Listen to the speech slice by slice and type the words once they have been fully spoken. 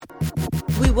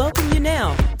We welcome you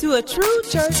now to A True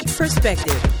Church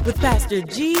Perspective with Pastor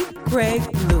G. Craig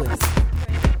Lewis.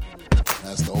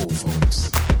 That's the old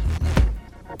folks.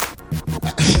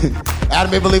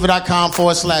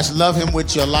 AdamandBeliever.com/love him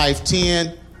with your life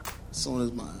 10. Soon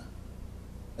as mine.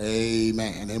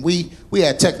 Amen. And we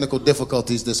had technical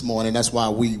difficulties this morning. That's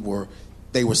why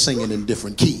they were singing in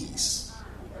different keys.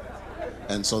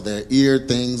 And so their ear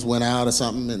things went out or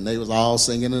something, and they was all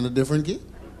singing in a different key.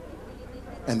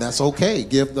 And that's okay.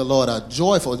 Give the Lord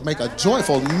make a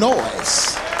joyful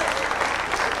noise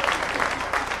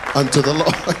unto the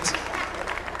Lord.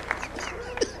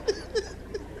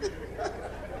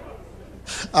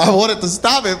 I wanted to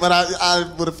stop it, but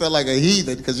I would have felt like a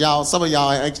heathen because some of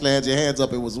y'all actually had your hands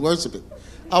up and was worshiping.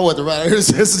 I went to right here and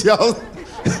says, y'all,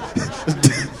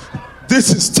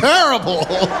 this is terrible.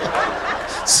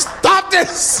 Stop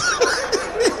this.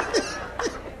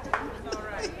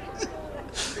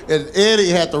 And Eddie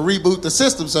had to reboot the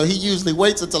system, so he usually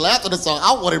waits until after the song.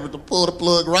 I wanted him to pull the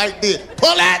plug right there.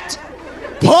 Pull that,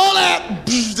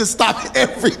 to stop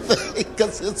everything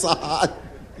because it's a hot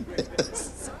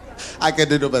mess. I can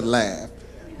do but laugh.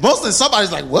 Mostly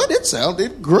somebody's like, what? It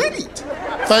sounded great.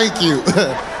 Thank you.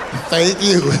 Thank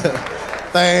you.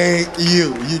 Thank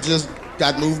you. You just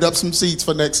got moved up some seats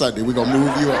for next Sunday. We're going to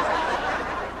move you up.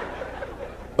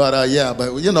 But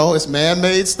it's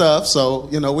man-made stuff. So,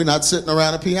 we're not sitting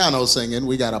around a piano singing.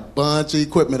 We got a bunch of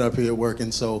equipment up here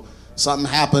working. So something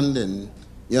happened and,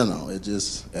 it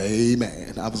just,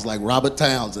 amen. I was like Robert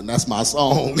Townsend. That's my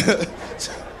song.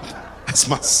 That's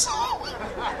my song.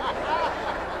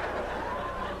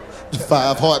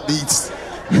 5 heartbeats.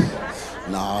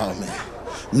 Nah, man.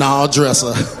 Nah,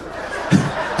 dresser.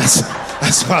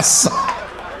 That's my song.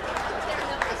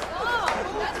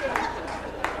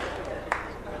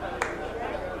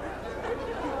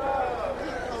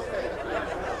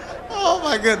 Oh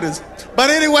my goodness. But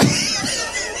anyway.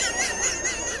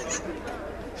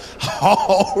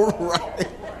 All right.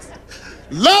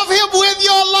 Love him with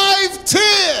your life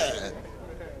 10.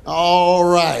 All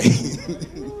right.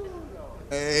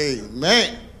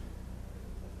 Amen.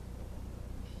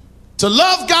 To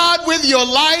love God with your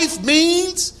life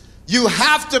means you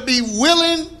have to be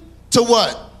willing to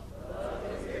what?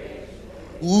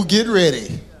 Ooh, get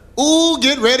ready. Ooh,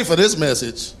 get ready for this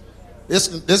message. This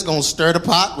going to stir the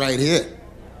pot right here.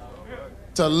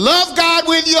 To love God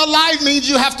with your life means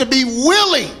you have to be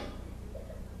willing.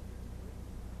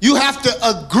 You have to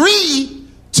agree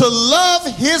to love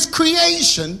his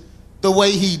creation the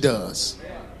way he does.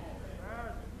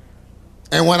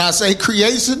 And when I say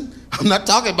creation, I'm not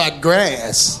talking about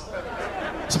grass.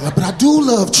 But I do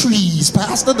love trees,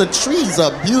 Pastor. The trees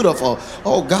are beautiful.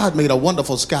 Oh, God made a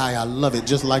wonderful sky. I love it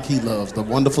just like he loves the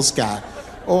wonderful sky.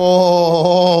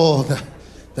 Oh,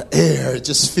 the air, it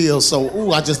just feels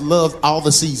so, I just love all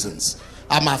the seasons.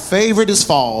 My favorite is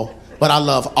fall, but I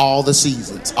love all the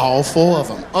seasons, all 4 of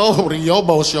them. Oh, the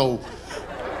Yobo show.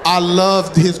 I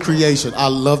loved his creation. I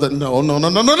love it. No.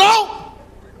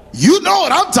 You know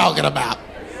what I'm talking about.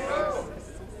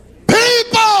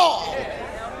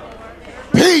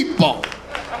 People.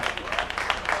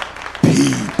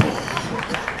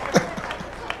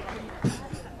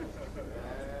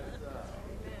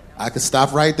 I could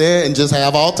stop right there and just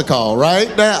have altar call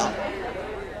right now.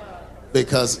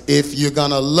 Because if you're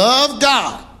going to love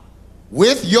God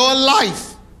with your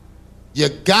life, you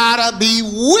gotta be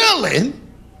willing.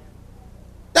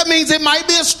 That means it might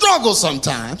be a struggle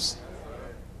sometimes.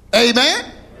 Amen?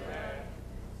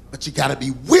 But you gotta be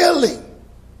willing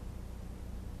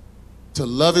to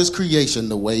love his creation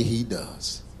the way he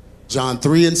does. John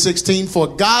 3:16, for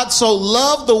God so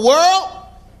loved the world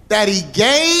that he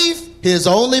gave his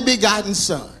only begotten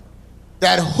son,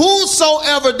 that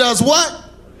whosoever does what?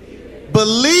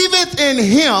 Believeth in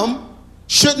him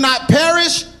should not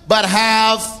perish, but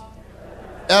have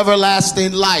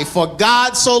everlasting life. For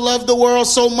God so loved the world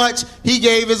so much, he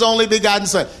gave his only begotten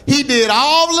son. He did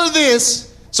all of this,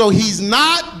 so he's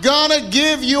not gonna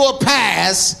give you a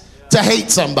pass to hate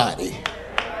somebody.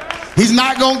 He's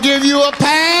not gonna give you a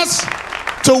pass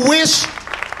to wish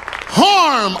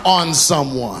harm on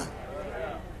someone.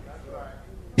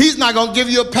 He's not gonna give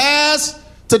you a pass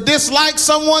to dislike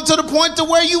someone to the point to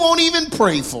where you won't even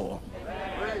pray for them.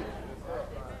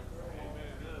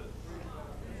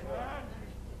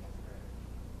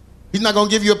 He's not going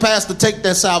to give you a pass to take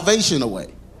their salvation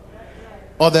away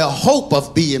or their hope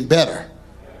of being better.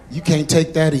 You can't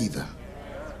take that either.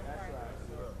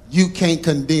 You can't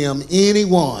condemn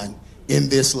anyone in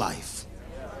this life.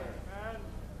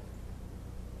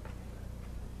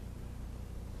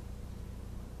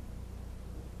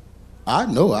 I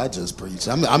know I just preached.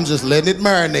 I'm just letting it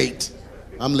marinate.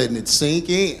 I'm letting it sink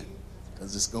in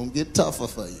because it's going to get tougher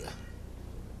for you.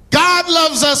 God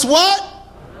loves us what?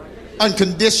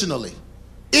 Unconditionally.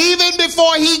 Even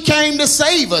before he came to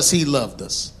save us, he loved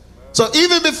us. So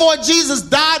even before Jesus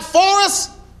died for us,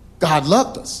 God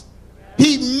loved us.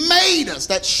 He made us.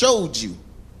 That showed you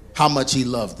how much he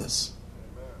loved us.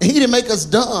 And he didn't make us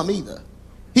dumb either.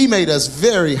 He made us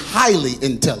very highly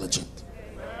intelligent.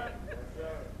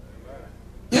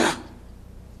 Yeah.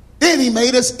 Then he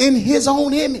made us in his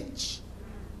own image.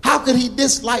 How could he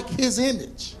dislike his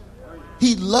image?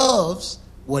 He loves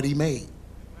what he made.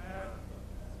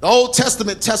 The Old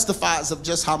Testament testifies of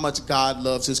just how much God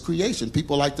loves his creation.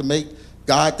 People like to make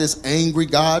God this angry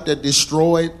God that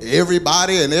destroyed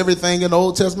everybody and everything in the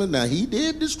Old Testament. Now, he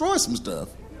did destroy some stuff,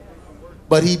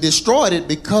 but he destroyed it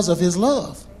because of his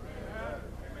love.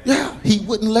 Yeah, he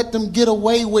wouldn't let them get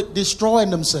away with destroying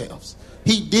themselves.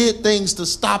 He did things to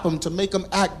stop them, to make them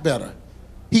act better.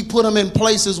 He put them in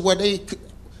places where they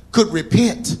could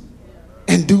repent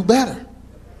and do better.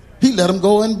 He let them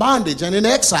go in bondage and in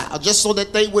exile just so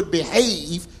that they would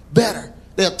behave better.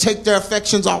 They'll take their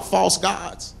affections off false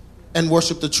gods and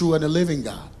worship the true and the living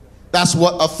God. That's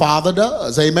what a father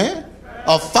does, amen?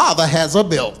 A father has a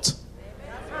belt.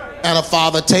 And a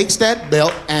father takes that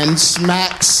belt and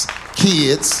smacks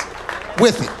kids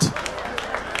with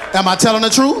it. Am I telling the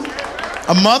truth?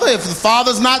 A mother, if the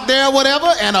father's not there or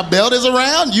whatever and a belt is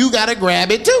around, you got to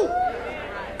grab it too.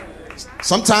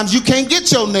 Sometimes you can't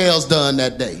get your nails done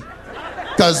that day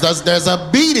because there's a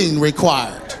beating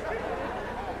required.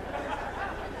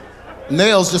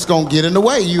 Nails just going to get in the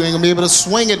way. You ain't going to be able to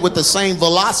swing it with the same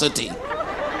velocity.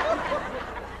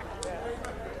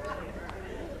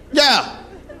 Yeah.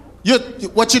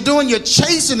 What you're doing, you're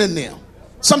chastening them.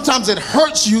 Sometimes it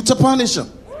hurts you to punish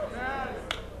them.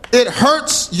 It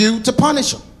hurts you to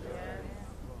punish them.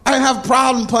 I didn't have a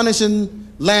problem punishing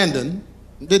Landon.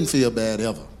 Didn't feel bad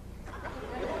ever.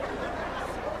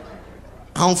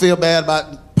 I don't feel bad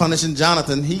about punishing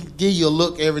Jonathan. He give you a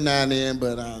look every now and then,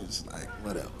 but I was like,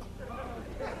 whatever.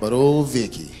 But old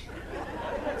Vicky,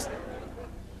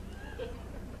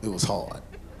 it was hard.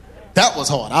 That was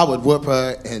hard. I would whoop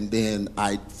her and then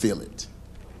I'd feel it.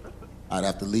 I'd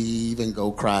have to leave and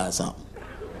go cry or something.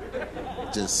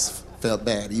 Just felt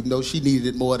bad, even though she needed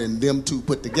it more than them two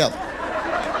put together.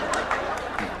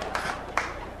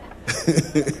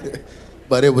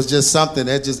 But it was just something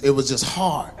that it was just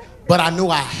hard. But I knew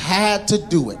I had to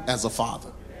do it as a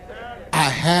father. I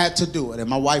had to do it. And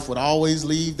my wife would always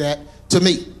leave that to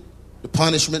me. The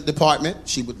punishment department,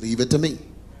 she would leave it to me.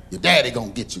 Your daddy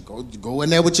gonna get you. Go in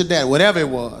there with your dad, whatever it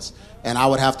was. And I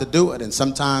would have to do it. And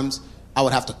sometimes I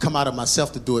would have to come out of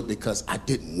myself to do it because I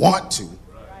didn't want to.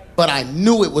 But I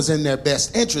knew it was in their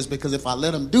best interest because if I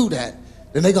let them do that,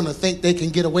 then they're gonna think they can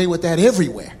get away with that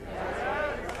everywhere.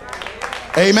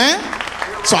 Amen?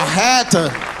 So I had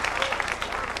to,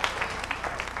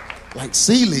 like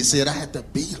Celie said, I had to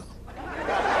beat her.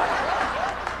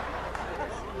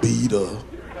 Beat her.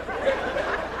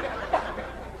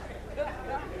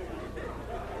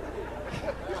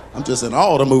 I'm just in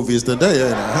all the movies today,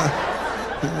 ain't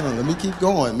I? Let me keep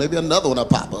going. Maybe another one will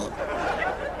pop up.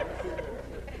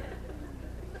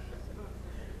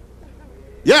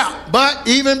 Yeah, but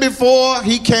even before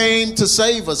he came to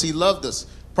save us, he loved us.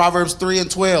 Proverbs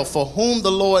 3:12, for whom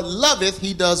the Lord loveth,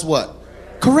 he does what?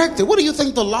 Correct it. What do you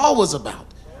think the law was about?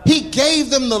 He gave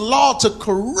them the law to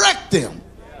correct them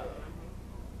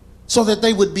so that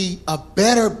they would be a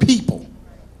better people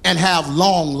and have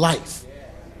long life.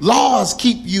 Laws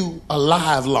keep you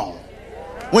alive long.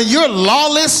 When you're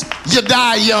lawless, you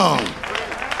die young.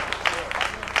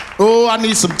 Oh, I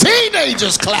need some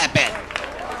teenagers clapping.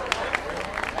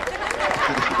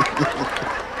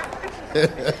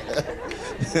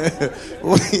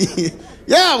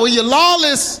 Yeah, when you're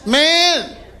lawless,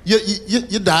 man,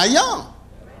 you die young.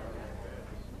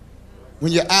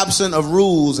 When you're absent of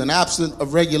rules and absent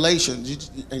of regulations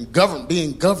and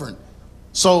being governed.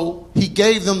 So he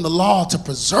gave them the law to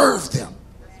preserve them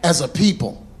as a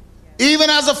people. Even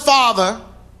as a father,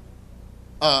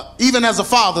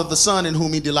 the son in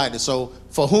whom he delighted. So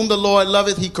for whom the Lord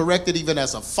loveth, he corrected even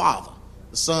as a father,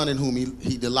 the son in whom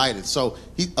he delighted. So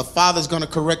a father's going to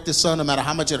correct his son no matter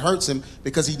how much it hurts him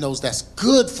because he knows that's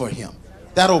good for him.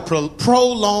 That'll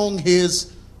prolong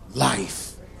his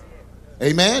life.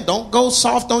 Amen. Don't go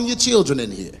soft on your children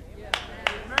in here.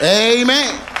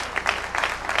 Amen.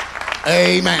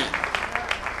 Amen.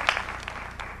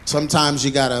 Sometimes you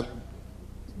got to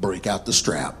break out the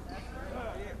strap.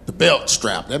 The belt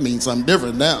strap. That means something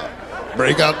different now.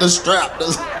 Break out the strap.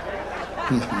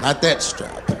 Not that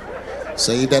strap.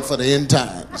 Save that for the end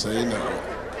times.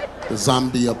 The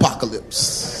zombie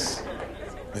apocalypse.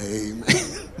 Amen.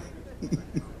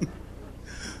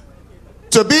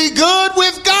 To be good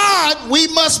with God, we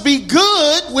must be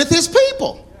good with his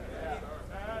people.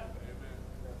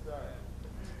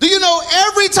 Do you know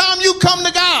every time you come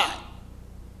to God,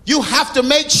 you have to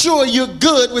make sure you're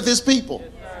good with his people?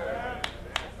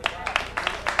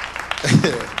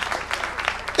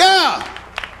 Yeah.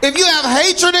 If you have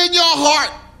hatred in your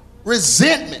heart,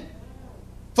 resentment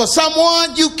for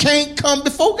someone, you can't come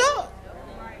before God.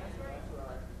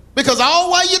 Because all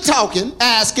while you're talking,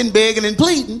 asking, begging, and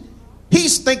pleading,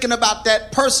 he's thinking about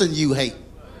that person you hate.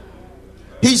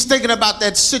 He's thinking about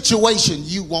that situation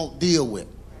you won't deal with.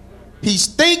 He's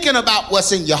thinking about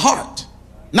what's in your heart,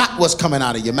 not what's coming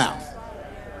out of your mouth.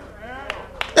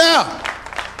 Yeah.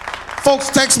 Folks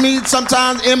text me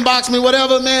sometimes, inbox me,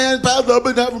 whatever, man. Pastor, I've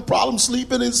been having problems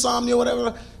sleeping, insomnia,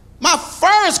 whatever. My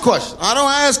first question, I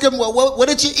don't ask him, well, what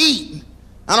did you eat?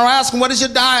 I don't ask him, what is your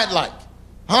diet like?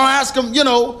 I don't ask him,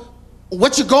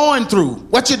 what you're going through,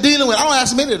 what you're dealing with. I don't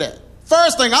ask him any of that.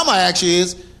 First thing I'm going to ask you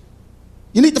is,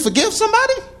 you need to forgive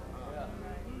somebody?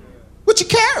 What you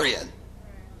carrying?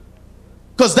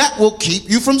 Because that will keep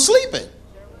you from sleeping.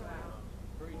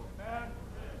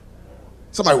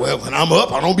 Somebody, well, when I'm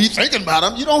up, I don't be thinking about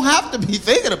them. You don't have to be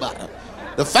thinking about them.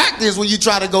 The fact is, when you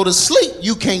try to go to sleep,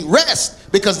 you can't rest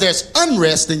because there's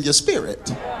unrest in your spirit.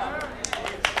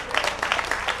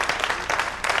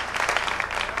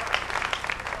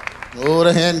 Oh,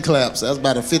 the hand claps. That's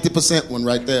about a 50% one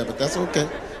right there, but that's okay.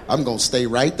 I'm going to stay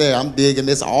right there. I'm digging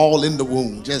this all in the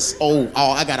womb. Just,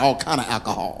 I got all kind of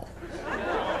alcohol.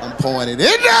 I'm pouring it in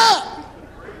there.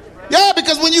 Yeah,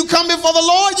 because when you come before the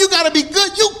Lord, you got to be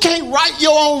good. You can't write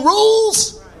your own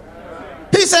rules.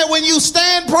 He said, when you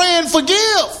stand praying,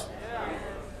 forgive.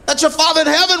 That your Father in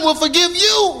heaven will forgive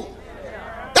you.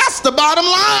 That's the bottom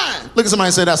line. Look at somebody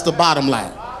and say, that's the bottom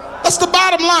line. That's the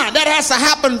bottom line. That has to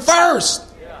happen first.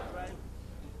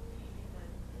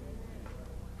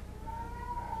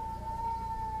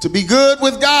 To be good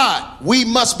with God, we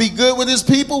must be good with his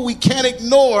people. We can't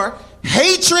ignore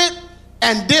hatred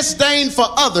and disdain for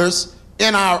others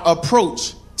in our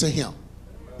approach to him.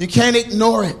 You can't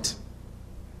ignore it.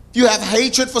 If you have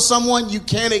hatred for someone, you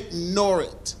can't ignore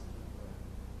it.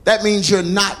 That means you're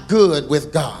not good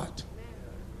with God.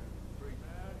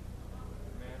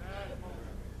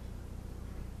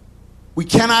 We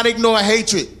cannot ignore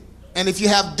hatred. And if you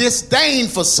have disdain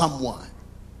for someone,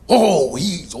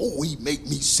 he make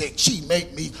me sick. She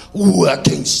make me, I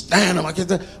can't stand him.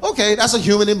 Okay, that's a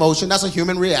human emotion. That's a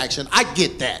human reaction. I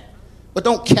get that. But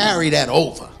don't carry that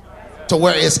over to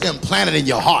where it's implanted in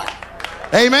your heart.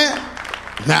 Amen?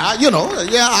 Now,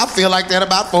 I feel like that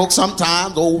about folks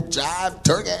sometimes. Jive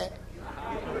turkey.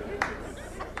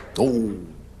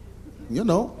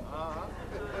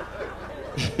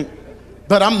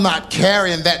 But I'm not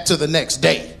carrying that to the next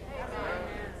day.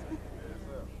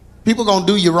 People going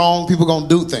to do you wrong. People going to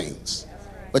do things.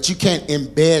 But you can't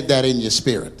embed that in your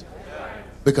spirit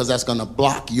because that's going to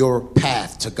block your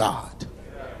path to God.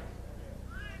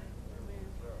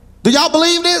 Do y'all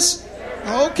believe this?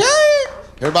 Okay.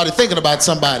 Everybody thinking about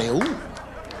somebody.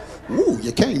 Ooh,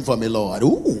 you came for me, Lord.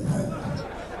 Ooh.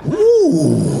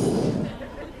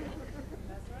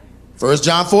 1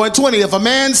 John 4:20. If a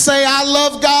man say, I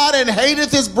love God and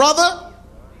hateth his brother,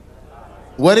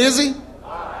 what is he?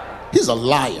 He's a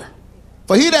liar.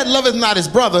 For he that loveth not his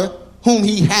brother, whom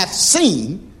he hath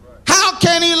seen, how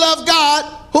can he love God,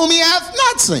 whom he hath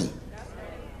not seen?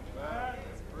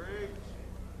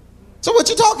 So what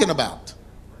you talking about?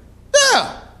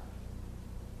 Yeah.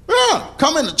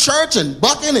 Coming to church and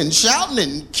bucking and shouting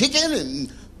and kicking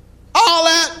and all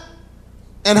that,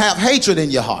 and have hatred in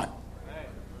your heart.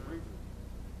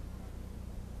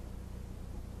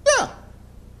 Yeah.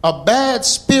 A bad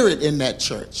spirit in that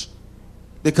church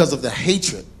because of the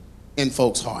hatred in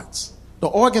folks' hearts. The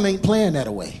organ ain't playing that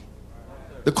away.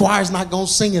 The choir's not going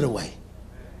to sing it away.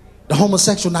 The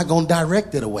homosexual not going to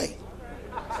direct it away.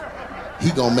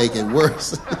 He going to make it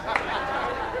worse.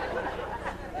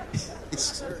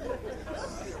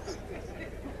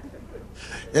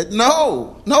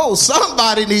 No,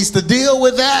 somebody needs to deal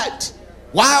with that.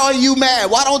 Why are you mad?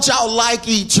 Why don't y'all like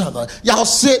each other? Y'all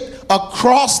sit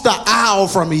across the aisle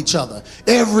from each other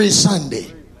every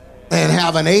Sunday and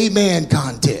have an amen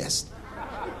contest.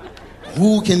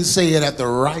 Who can say it at the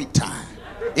right time?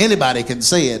 Anybody can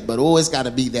say it, but it's got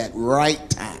to be that right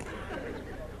time.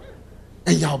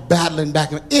 And y'all battling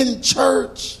back in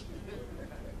church.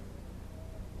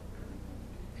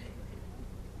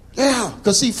 Yeah,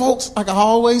 because see, folks, like I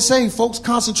always say, folks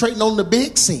concentrating on the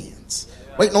big sins.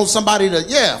 Waiting on somebody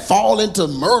to, fall into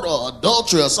murder or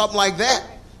adultery or something like that.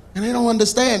 And they don't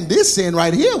understand this sin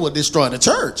right here will destroy the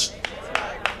church.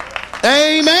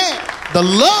 Amen. The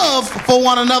love for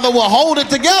one another will hold it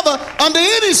together under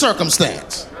any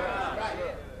circumstance.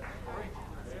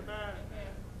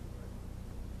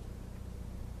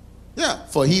 Yeah,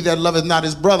 for he that loveth not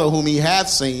his brother whom he hath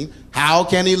seen, how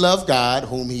can he love God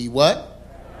whom he what?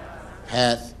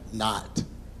 Hath not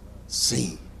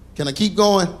seen. Can I keep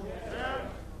going?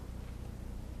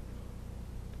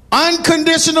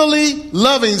 Unconditionally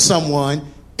loving someone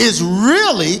is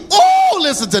really,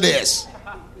 listen to this.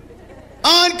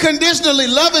 Unconditionally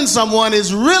loving someone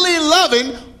is really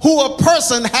loving who a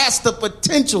person has the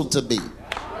potential to be.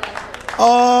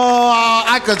 Oh,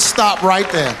 I could stop right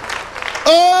there.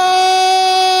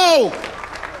 Oh!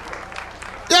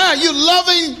 Yeah, you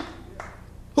loving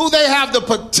who they have the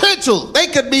potential. They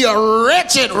could be a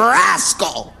wretched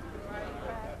rascal.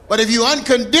 But if you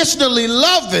unconditionally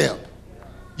love them,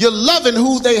 you're loving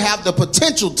who they have the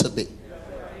potential to be.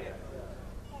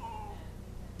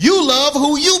 You love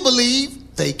who you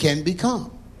believe they can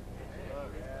become.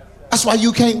 That's why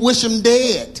you can't wish them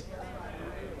dead.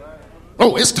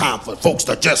 Oh, it's time for folks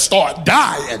to just start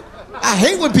dying. I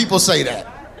hate when people say that.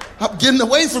 I'm getting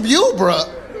away from you, bruh.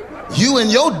 You in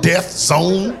your death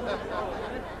zone.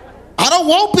 I don't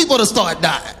want people to start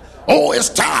dying. Oh, it's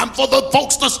time for the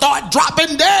folks to start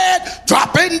dropping dead.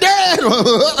 Dropping dead.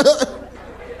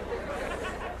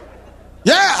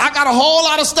 Yeah, I got a whole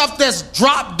lot of stuff that's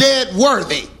drop dead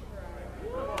worthy.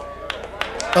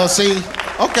 Oh, see?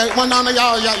 Okay, well, no,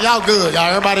 y'all good. Y'all,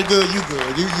 everybody good, you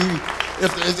good.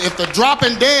 If the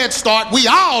dropping dead start, we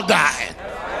all dying.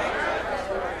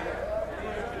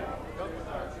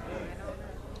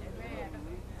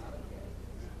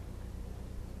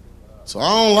 So I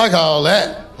don't like all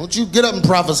that. Don't you get up and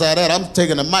prophesy that. I'm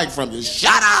taking the mic from you.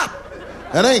 Shut up.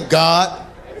 That ain't God.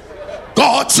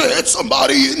 God said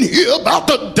somebody in here about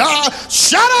to die.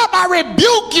 Shut up, I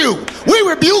rebuke you. We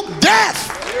rebuke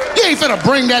death. You ain't finna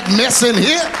bring that mess in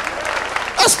here.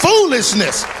 That's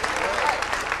foolishness.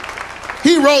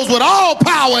 He rose with all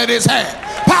power in his hand.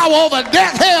 Power over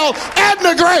death, hell, and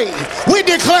the grave. We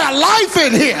declare life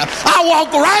in here. I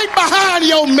walk right behind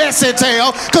your messy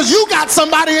tail because you got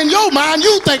somebody in your mind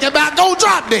you think about gonna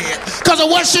drop dead because of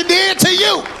what she did to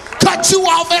you. Cut you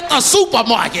off at the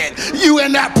supermarket. You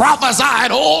in that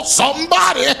prophesying, oh,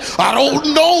 somebody, I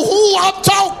don't know who I'm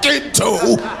talking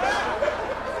to.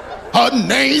 Her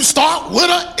name start with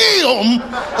an M.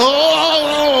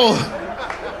 Oh.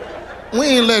 We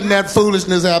ain't letting that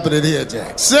foolishness happen in here,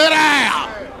 Jack. Sit down.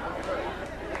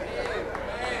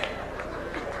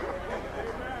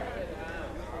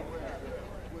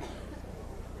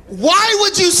 Why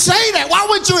would you say that? Why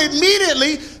would you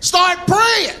immediately start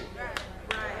praying?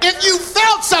 If you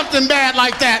felt something bad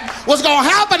like that was going to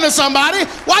happen to somebody,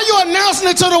 why you announcing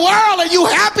it to the world and you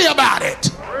happy about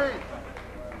it?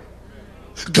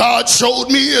 God showed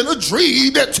me in a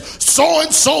dream that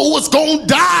so-and-so was going to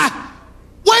die.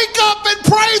 Wake up and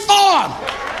pray for him.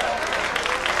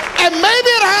 And maybe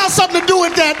it'll have something to do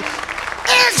with that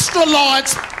extra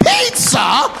large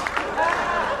pizza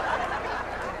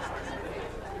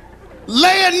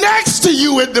laying next to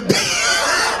you in the bed.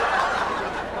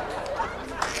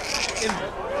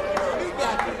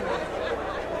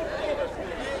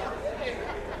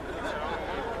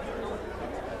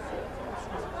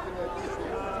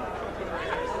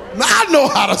 I know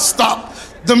how to stop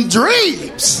them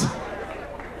dreams.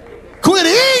 Quit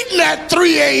eating at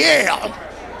 3 a.m.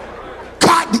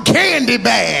 Cotton candy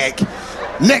bag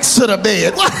next to the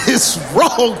bed. What is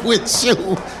wrong with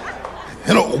you?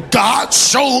 You know, God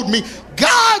showed me.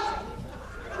 God.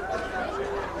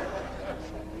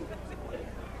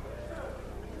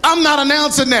 I'm not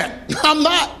announcing that. I'm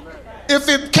not. If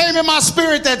it came in my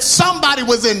spirit that somebody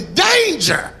was in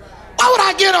danger, why would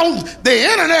I get on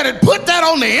the internet and put that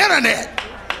on the internet?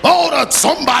 Oh, that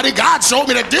somebody, God showed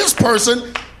me that this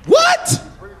person. What?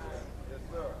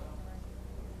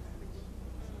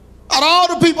 Out of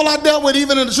all the people I dealt with,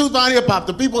 even in the Truth Behind Hip Hop,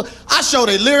 the people, I show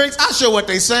their lyrics, I show what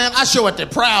they saying, I show what they're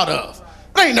proud of.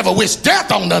 They ain't never wished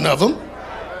death on none of them.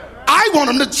 I want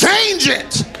them to change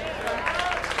it.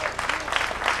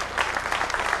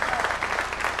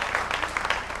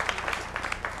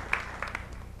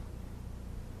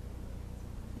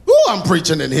 Ooh, I'm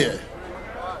preaching in here.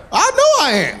 I know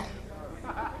I am.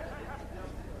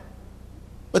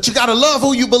 But you got to love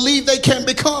who you believe they can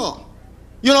become.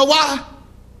 You know why?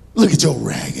 Look at your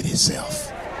raggedy self.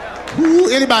 Ooh,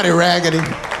 anybody raggedy?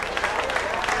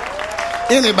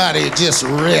 Anybody just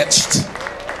wretched?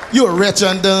 You a wretch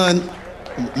undone?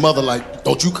 Mother like,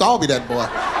 don't you call me that, boy.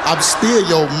 I'm still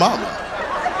your mama.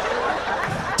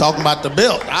 Talking about the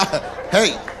belt.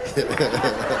 Hey.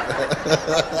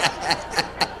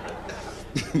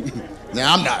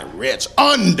 Now, I'm not rich,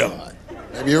 undone.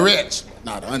 Maybe you're rich,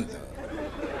 not undone.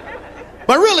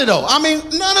 But really though, I mean,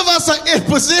 none of us are in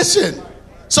position.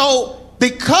 So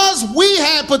because we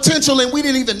had potential and we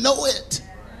didn't even know it,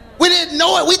 we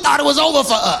thought it was over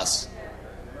for us.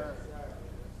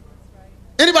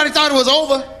 Anybody thought it was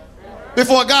over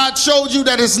before God showed you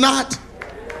that it's not?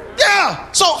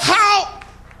 Yeah, so how?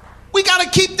 We got to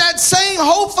keep that same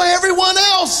hope for everyone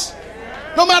else.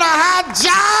 No matter how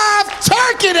jive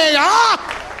turkey they are,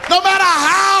 no matter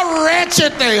how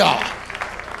wretched they are.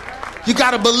 You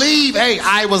got to believe, hey,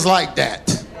 I was like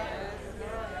that.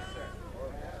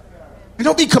 You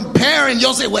don't be comparing.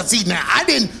 You'll say, well, see, now, I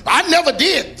never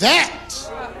did that.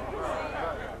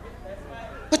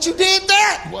 But you did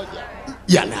that. Well,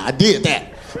 yeah, now I did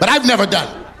that. But I've never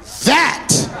done that.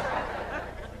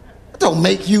 That don't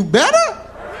make you better.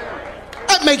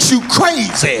 That makes you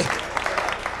crazy.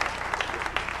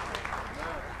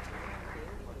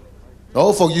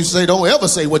 Old folk, you say, don't ever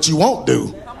say what you won't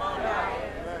do.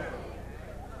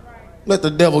 Let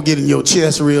the devil get in your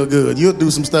chest real good. You'll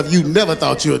do some stuff you never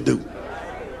thought you'd do.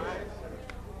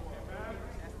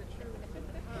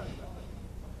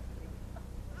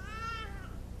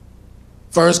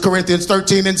 First Corinthians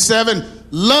 13:7.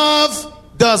 Love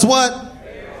does what?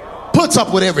 Puts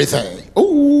up with everything.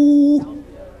 Ooh,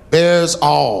 bears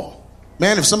all.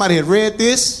 Man, if somebody had read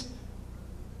this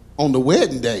on the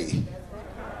wedding day,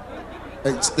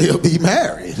 they'd still be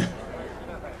married.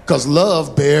 Because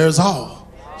love bears all.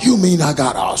 You mean I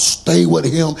gotta stay with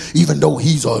him even though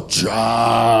he's a jerk?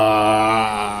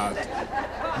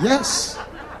 Yes.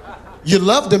 You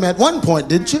loved him at one point,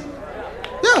 didn't you?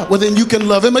 Yeah, well then you can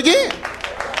love him again.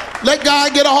 Let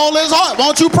God get a hold of his heart.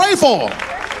 Won't you pray for him?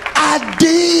 I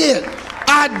did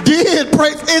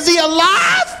pray. Is he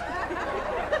alive?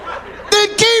 Then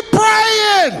keep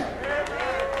praying.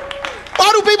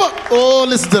 Why do people? Oh,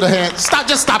 listen to the hand.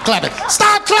 Just stop clapping.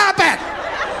 Stop clapping.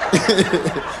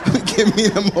 Give me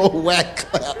them old whack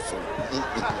claps.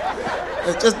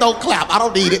 Just don't clap. I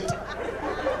don't need it.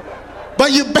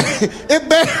 But it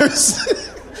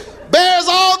bears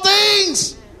all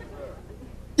things.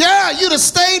 Yeah, you'd have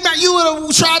stayed, man. You would have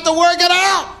tried to work it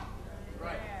out.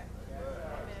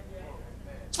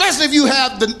 Especially if you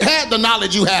had the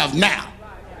knowledge you have now.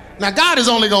 Now, God is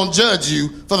only going to judge you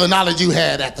for the knowledge you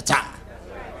had at the time.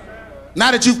 Now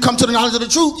that you've come to the knowledge of the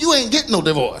truth, you ain't getting no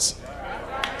divorce.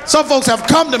 Some folks have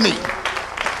come to me.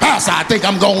 Pastor, I think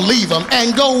I'm going to leave them.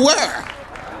 And go where?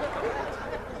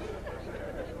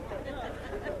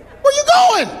 Where you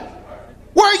going?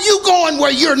 Where are you going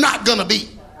where you're not going to be?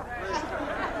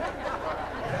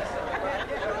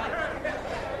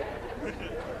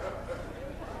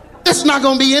 It's not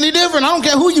going to be any different. I don't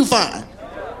care who you find.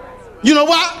 You know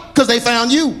why? Because they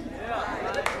found you.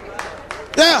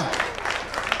 Yeah.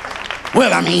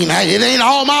 Well, I mean, it ain't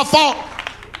all my fault.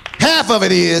 Half of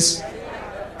it is.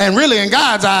 And really, in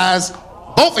God's eyes,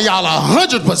 both of y'all are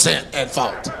 100% at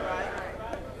fault.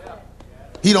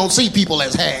 He don't see people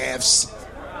as halves.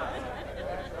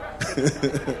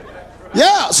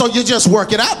 Yeah, so you just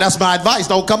work it out. That's my advice.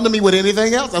 Don't come to me with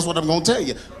anything else. That's what I'm going to tell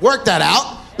you. Work that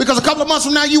out. Because a couple of months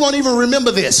from now, you won't even remember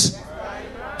this.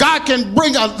 God can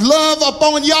bring a love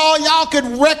upon y'all. Y'all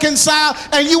can reconcile,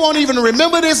 and you won't even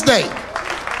remember this day.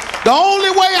 The only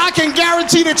way I can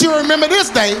guarantee that you'll remember this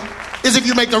day is if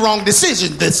you make the wrong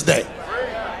decision this day.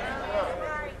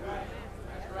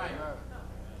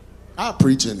 I'll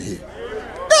preach in here.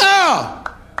 Yeah.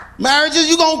 Marriages,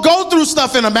 you're going to go through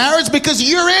stuff in a marriage because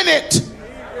you're in it.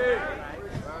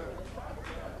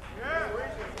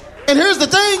 And here's the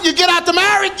thing, you get out the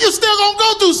marriage, you're still going to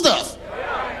go through stuff.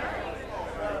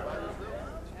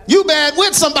 You bad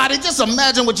with somebody, just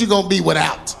imagine what you're going to be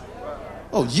without.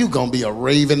 Oh, you're going to be a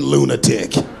raving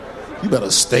lunatic. You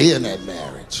better stay in that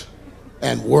marriage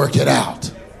and work it out.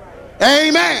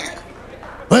 Amen.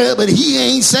 Well, but he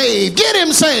ain't saved. Get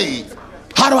him saved.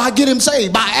 How do I get him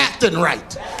saved? By acting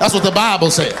right. That's what the Bible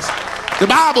says. The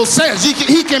Bible says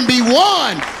he can be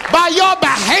won by your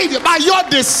behavior, by your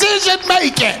decision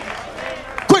making.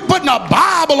 Quit putting a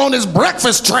Bible on his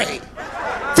breakfast tray.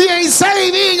 If he ain't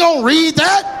saved, he ain't gonna read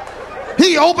that.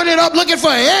 He open it up looking for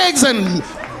eggs and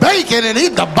bacon and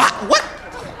eat the Bible. What?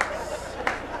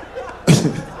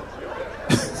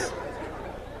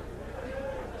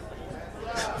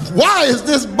 Why is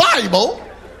this Bible?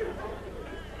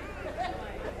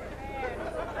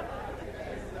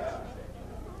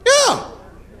 Yeah.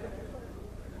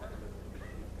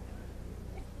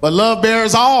 But love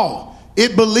bears all.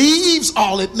 It believes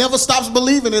all. It never stops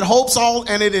believing. It hopes all,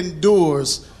 and it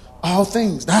endures all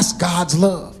things. That's God's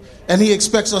love. And he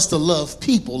expects us to love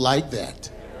people like that.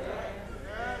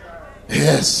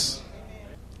 Yes.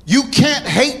 You can't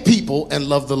hate people and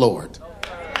love the Lord.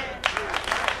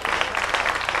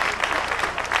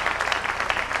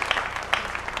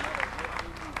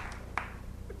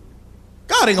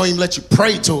 God ain't gonna even let you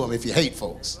pray to him if you hate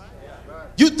folks.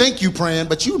 You think you praying,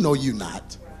 but you know you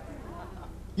not.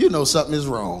 You know something is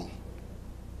wrong.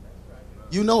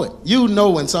 You know it. You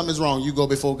know when something is wrong, you go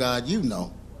before God, you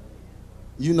know.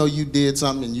 You know you did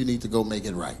something and you need to go make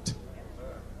it right.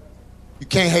 You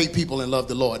can't hate people and love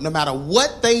the Lord. No matter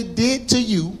what they did to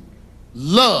you,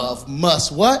 love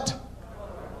must what?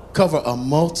 Cover a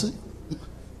multitude.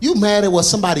 You mad at what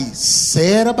somebody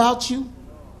said about you?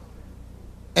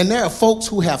 And there are folks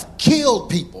who have killed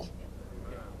people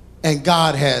and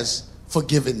God has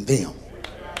forgiven them.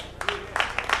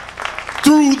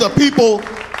 Through the people,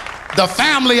 the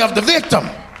family of the victim.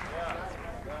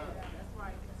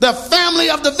 The family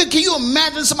of the victim. Can you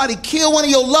imagine somebody kill one of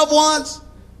your loved ones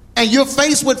and you're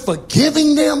faced with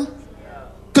forgiving them?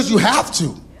 Because you have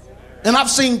to. And I've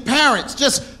seen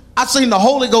parents I've seen the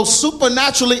Holy Ghost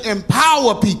supernaturally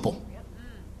empower people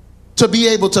to be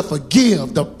able to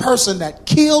forgive the person that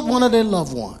killed one of their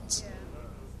loved ones.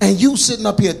 And you sitting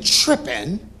up here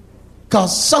tripping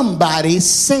because somebody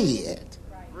said.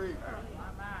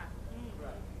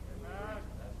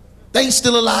 They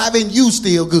still alive and you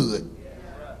still good.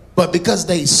 But because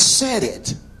they said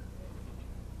it.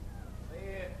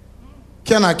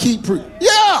 Can I keep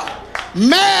yeah,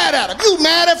 mad at them. You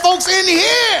mad at folks in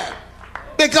here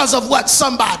because of what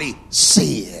somebody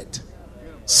said.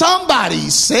 Somebody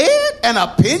said an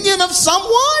opinion of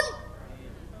someone?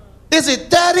 Is it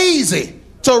that easy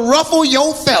to ruffle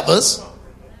your feathers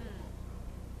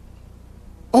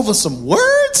over some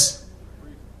words?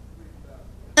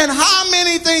 And how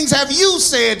many things have you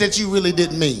said that you really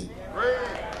didn't mean?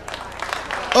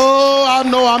 Oh, I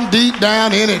know I'm deep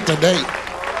down in it today.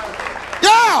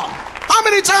 Yeah, how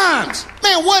many times?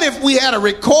 Man, what if we had a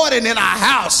recording in our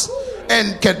house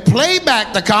and could play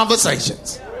back the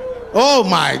conversations? Oh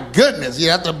my goodness, you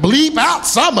have to bleep out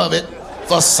some of it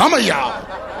for some of y'all.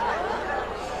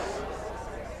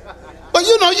 But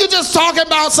you know, you're just talking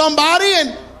about somebody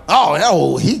and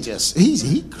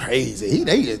he's crazy.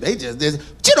 They just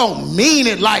but you don't mean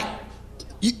it like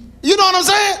you know what I'm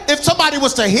saying? If somebody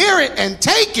was to hear it and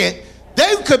take it,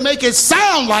 they could make it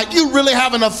sound like you really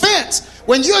have an offense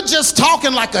when you're just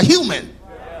talking like a human.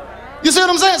 You see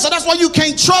what I'm saying? So that's why you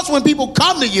can't trust when people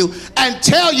come to you and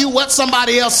tell you what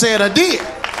somebody else said or did.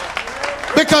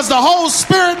 Because the whole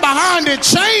spirit behind it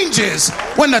changes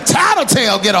when the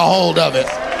tattletale get a hold of it.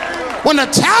 When the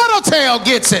tattletale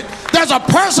gets it, there's a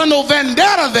personal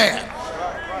vendetta there.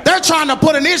 They're trying to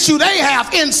put an issue they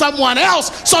have in someone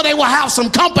else so they will have some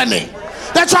company.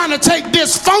 They're trying to take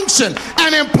dysfunction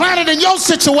and implant it in your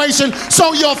situation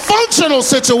so your functional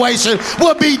situation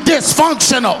will be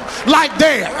dysfunctional like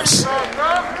theirs.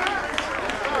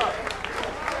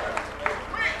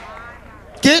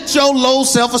 Get your low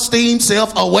self-esteem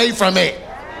self away from it.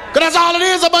 Because that's all it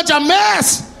is, a bunch of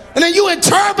mess. And then you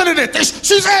interpreted it.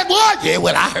 She said what? Yeah,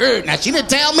 well, I heard. Now, she didn't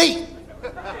tell me.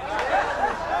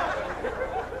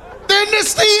 Then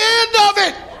it's the end of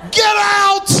it. Get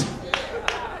out.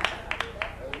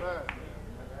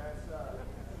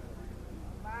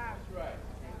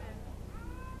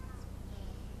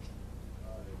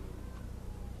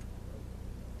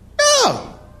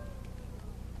 Yeah.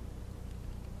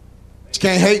 You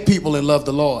can't hate people and love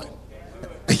the Lord.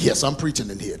 Yes, I'm preaching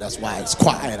in here. That's why it's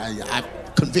quiet. I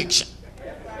conviction.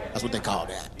 That's what they call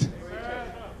that.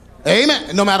 Amen.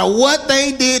 And no matter what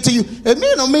they did to you, and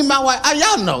me, my wife,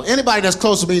 y'all know, anybody that's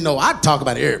close to me know, I talk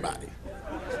about everybody.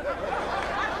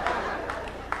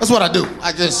 That's what I do.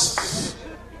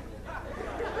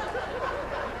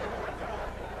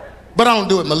 But I don't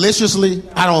do it maliciously.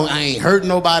 I ain't hurt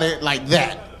nobody like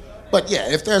that. But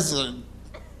yeah, if there's a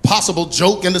possible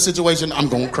joke in the situation, I'm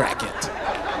gonna crack it.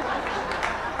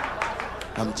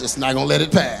 I'm just not gonna let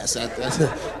it pass.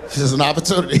 This is an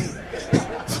opportunity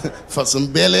for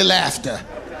some belly laughter.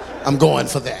 I'm going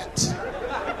for that.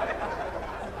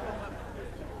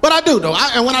 But I do though.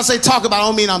 And when I say talk about, I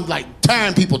don't mean I'm like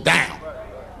tearing people down.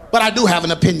 But I do have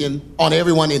an opinion on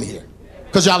everyone in here.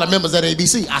 Because y'all are members at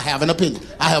ABC. I have an opinion.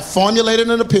 I have formulated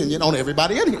an opinion on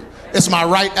everybody in here. It's my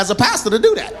right as a pastor to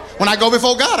do that. When I go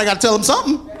before God, I got to tell him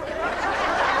something.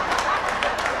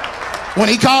 When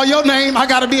he call your name, I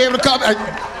got to be able to come.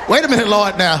 Wait a minute,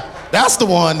 Lord, now. That's the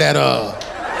one that,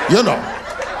 you know.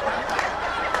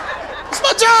 It's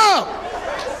my job.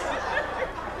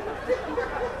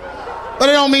 But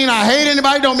it don't mean I hate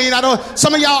anybody. It don't mean I don't.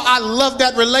 Some of y'all, I love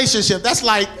that relationship. That's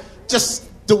like just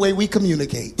the way we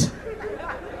communicate.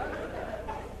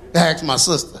 I asked my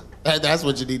sister. That's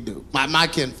what you need to do. My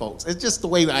kinfolks. It's just the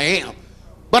way I am.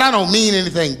 But I don't mean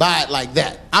anything by it like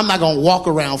that. I'm not going to walk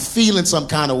around feeling some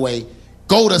kind of way,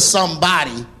 go to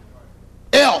somebody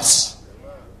else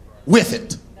with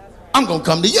it. I'm going to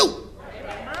come to you.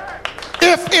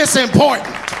 If it's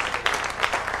important.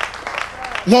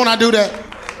 Won't I do that?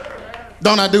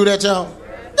 Don't I do that, y'all?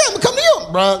 Yeah, I'm going to come to you,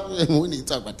 bro. We need to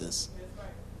talk about this.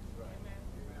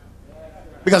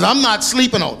 Because I'm not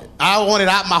sleeping on it. I want it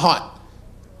out of my heart.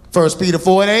 1 Peter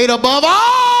 4:8, above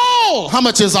all. How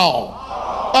much is all?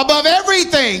 Above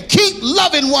everything, keep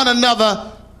loving one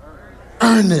another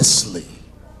earnestly.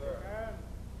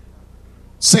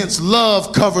 Since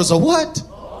love covers a what?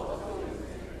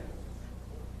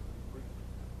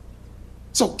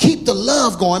 So keep the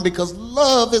love going, because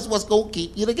love is what's going to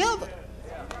keep you together.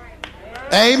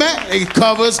 Amen. It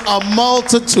covers a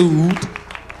multitude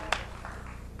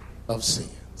of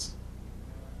sins.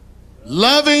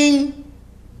 Loving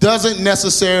doesn't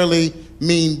necessarily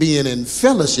mean being in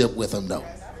fellowship with them, though.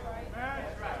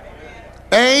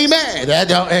 Amen.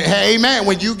 Amen.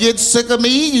 When you get sick of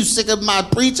me, you sick of my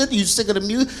preaching, you sick of the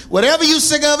music, whatever you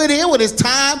sick of it here, when it's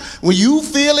time, when you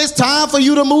feel it's time for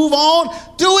you to move on,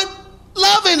 do it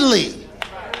lovingly.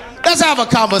 Let's have a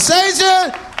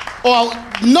conversation, or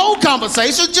no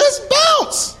conversation, just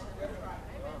bounce.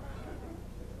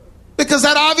 Because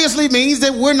that obviously means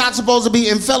that we're not supposed to be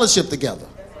in fellowship together.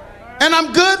 And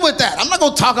I'm good with that. I'm not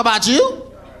going to talk about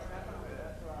you.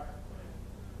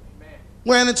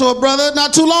 Ran into a brother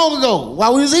not too long ago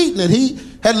while we was eating it. He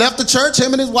had left the church,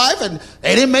 him and his wife, and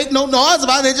they didn't make no noise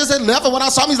about it. They just had left. And when I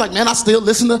saw him, he's like, man, I still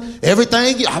listen to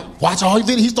everything. I watch all your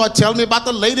videos. He started telling me about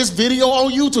the latest video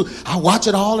on YouTube. I watch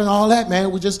it all and all that, man.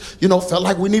 We just, felt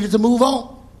like we needed to move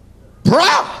on.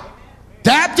 Bro,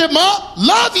 dapped him up.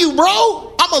 Love you,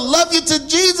 bro. I'm going to love you till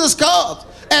Jesus comes.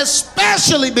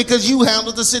 Especially because you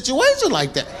handled the situation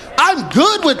like that. I'm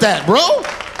good with that, bro.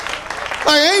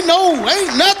 Like, ain't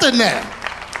nothing there.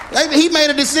 He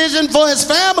made a decision for his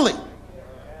family.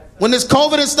 When this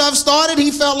COVID and stuff started,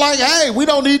 he felt like, hey, we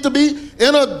don't need to be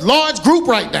in a large group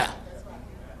right now.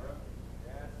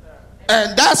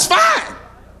 And that's fine.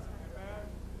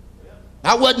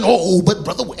 I wasn't, but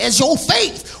brother, where's your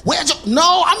faith?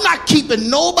 No, I'm not keeping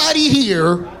nobody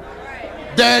here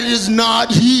that is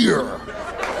not here.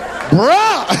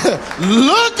 Bruh,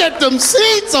 look at them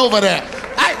seats over there.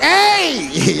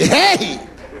 Hey,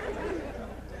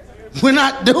 we're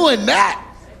not doing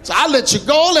that. So I'll let you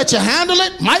go, let you handle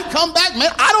it. Might come back, man.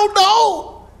 I don't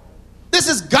know. This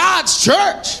is God's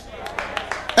church.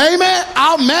 Amen.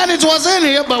 I'll manage what's in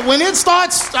here, but when it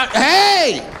starts,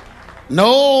 hey,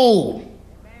 no.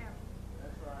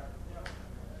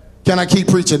 Can I keep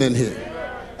preaching in here?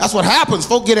 That's what happens.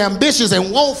 Folk get ambitious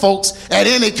and want folks at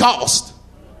any cost.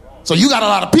 So you got a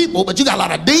lot of people, but you got a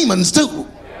lot of demons too.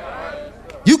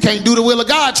 You can't do the will of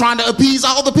God trying to appease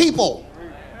all the people.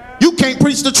 You can't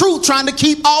preach the truth trying to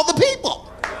keep all the people.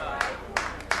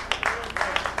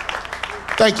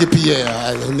 Thank you, Pierre.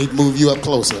 I need to move you up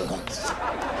closer.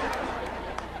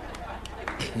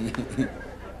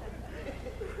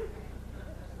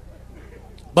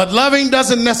 But loving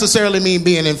doesn't necessarily mean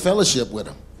being in fellowship with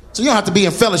them. So you don't have to be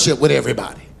in fellowship with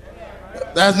everybody.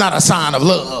 That's not a sign of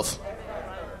love.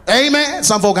 Amen.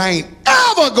 Some folk I ain't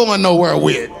ever going nowhere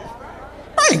with.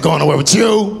 I ain't going nowhere with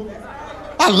you.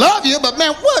 I love you, but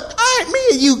man, me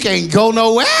and you can't go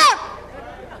nowhere.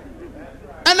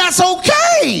 And that's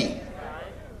okay.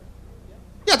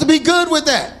 You have to be good with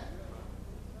that.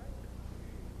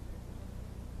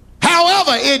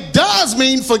 However, it does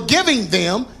mean forgiving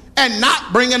them and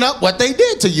not bringing up what they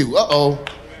did to you.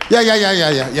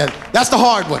 Yeah. That's the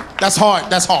hard one. That's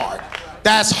hard.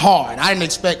 I didn't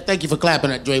expect, thank you for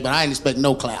clapping that, Dre, but I didn't expect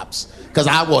no claps because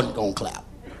I wasn't going to clap.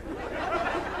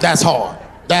 That's hard.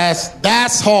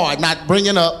 That's hard, not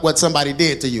bringing up what somebody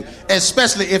did to you,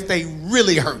 especially if they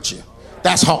really hurt you.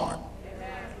 That's hard.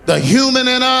 The human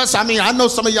in us, I know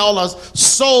some of y'all are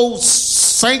so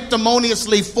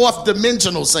sanctimoniously fourth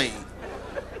dimensional saved.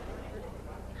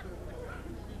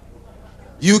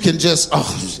 You can just,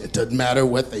 it doesn't matter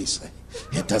what they say.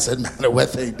 It doesn't matter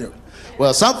what they do.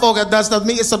 Well, some folk that does stuff to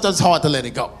me, it's sometimes hard to let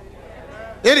it go.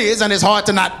 It is, and it's hard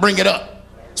to not bring it up.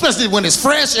 Especially when it's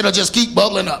fresh, it'll just keep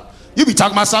bubbling up. You be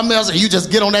talking about something else and you just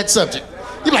get on that subject.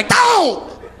 You be like, no,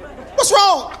 what's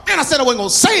wrong? Man, I said I wasn't going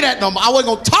to say that no more. I wasn't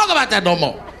going to talk about that no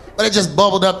more. But it just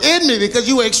bubbled up in me because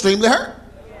you were extremely hurt.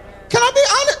 Can I be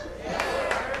honest?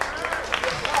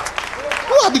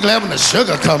 Ooh, I'll be glad when the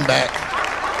sugar come back.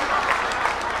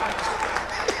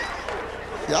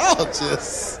 Y'all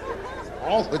just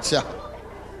wrong with y'all.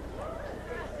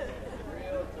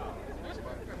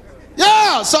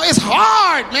 Yeah, so it's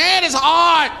hard, man. It's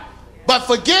hard But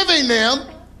forgiving them,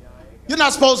 you're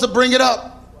not supposed to bring it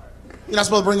up. You're not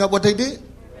supposed to bring up what they did.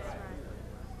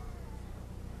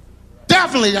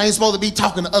 Definitely, I ain't supposed to be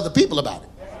talking to other people about it.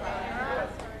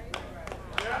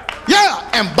 Yeah,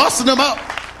 and busting them up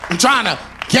and trying to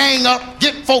gang up,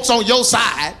 get folks on your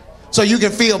side so you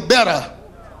can feel better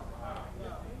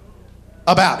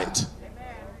about it.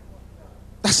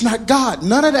 That's not God.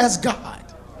 None of that's God.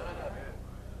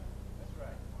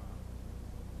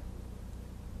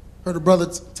 Heard a brother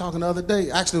talking the other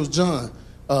day. Actually, it was John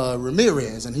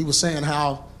Ramirez, and he was saying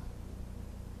how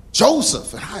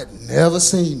Joseph, and I had never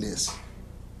seen this,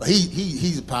 but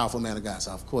he's a powerful man of God,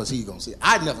 so of course he's going to see it.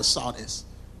 I never saw this.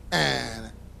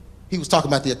 And he was talking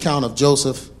about the account of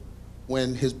Joseph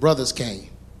when his brothers came,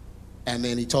 and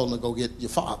then he told them to go get your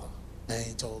father. And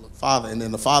he told the father, and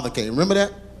then the father came. Remember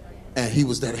that? And he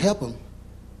was there to help him.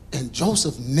 And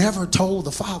Joseph never told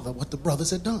the father what the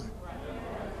brothers had done.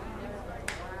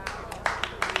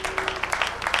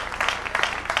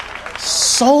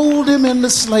 Sold him into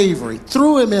slavery,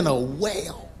 threw him in a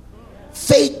well,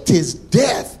 faked his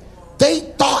death. They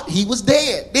thought he was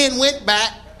dead. Then went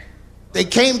back. They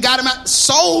came, got him out,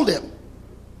 sold him.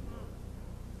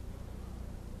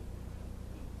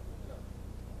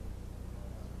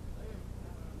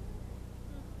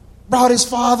 Brought his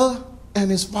father,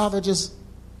 and his father just,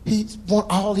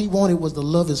 all he wanted was to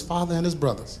love his father and his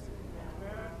brothers.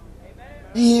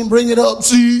 He didn't bring it up,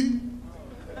 see?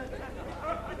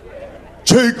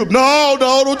 Jacob, no,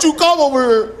 don't you come over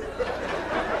here.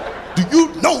 Do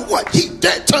you know what he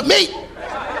did to me?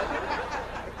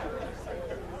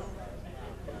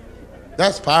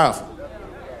 That's powerful.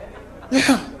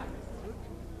 Yeah.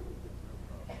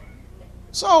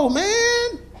 So,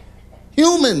 man,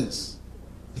 humans,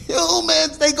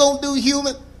 they gonna do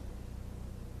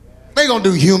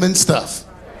human stuff.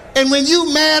 And when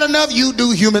you mad enough, you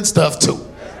do human stuff too.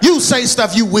 You say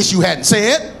stuff you wish you hadn't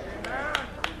said.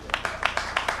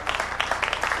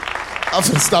 I'm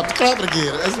finna stop the clapping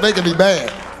again. That's making me mad.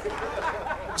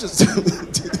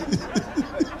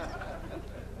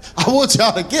 I want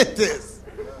y'all to get this.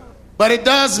 But it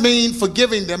does mean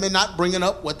forgiving them and not bringing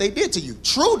up what they did to you.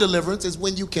 True deliverance is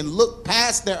when you can look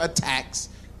past their attacks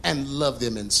and love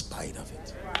them in spite of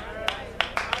it.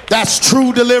 That's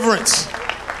true deliverance.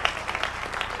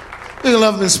 You can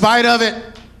love them in spite of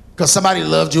it because somebody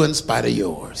loved you in spite of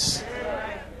yours.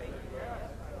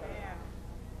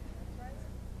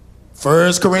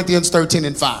 1 Corinthians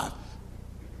 13:5.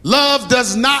 Love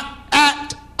does not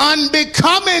act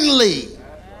unbecomingly.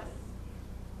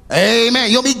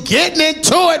 Amen. You'll be getting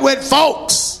into it with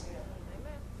folks,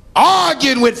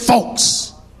 arguing with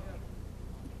folks,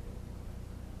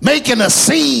 making a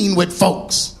scene with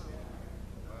folks.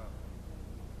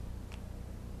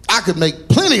 I could make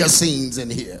plenty of scenes in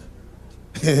here.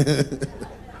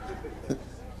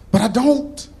 But I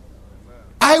don't.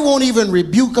 I won't even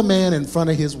rebuke a man in front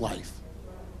of his wife.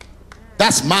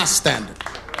 That's my standard.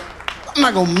 I'm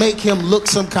not going to make him look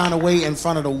some kind of way in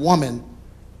front of the woman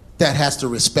that has to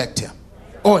respect him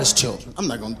or his children. I'm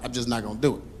just not going to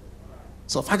do it.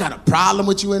 So if I got a problem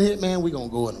with you in here, man, we're going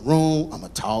to go in the room. I'm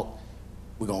going to talk.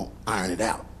 We're going to iron it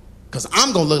out. Because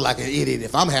I'm going to look like an idiot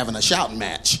if I'm having a shouting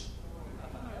match.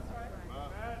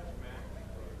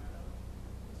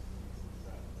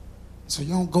 So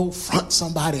you don't go front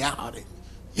somebody out and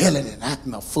yelling and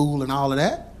acting a fool and all of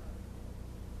that.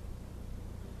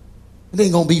 It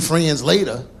ain't going to be friends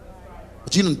later.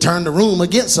 But you done turn the room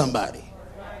against somebody.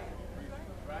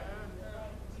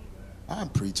 I'm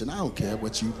preaching. I don't care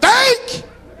what you think.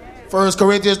 1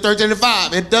 Corinthians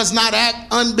 13:5. It does not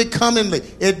act unbecomingly.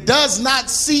 It does not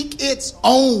seek its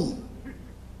own.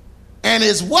 And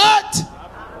is what?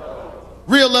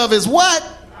 Real love is what?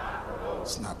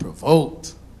 It's not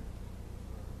provoked.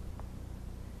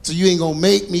 So you ain't going to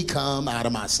make me come out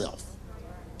of myself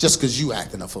just because you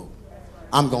acting a fool.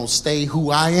 I'm going to stay who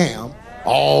I am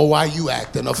all while you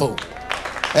acting a fool.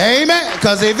 Amen.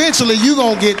 Because eventually you're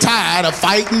going to get tired of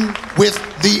fighting with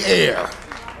the air.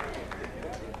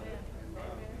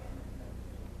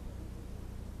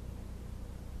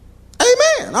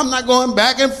 Amen. I'm not going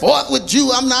back and forth with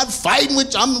you. I'm not fighting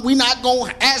with you. We're not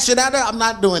going to hash it out there. I'm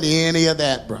not doing any of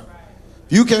that, bro.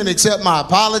 If you can't accept my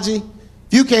apology,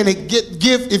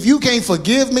 if you can't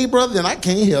forgive me, brother, then I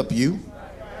can't help you.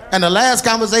 And the last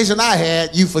conversation I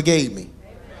had, you forgave me.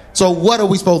 So what are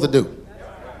we supposed to do?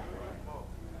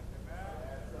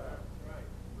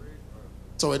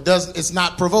 So it's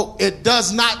not provoked. It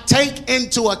does not take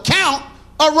into account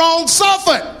a wrong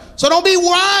suffered. So don't be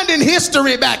winding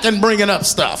history back and bringing up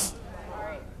stuff.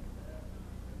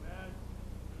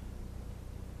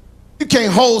 You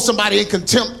can't hold somebody in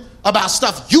contempt about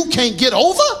stuff you can't get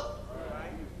over.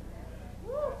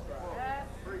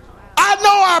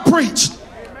 know I preached.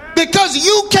 Because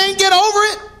you can't get over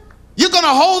it, you're going to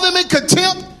hold them in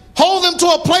contempt, hold them to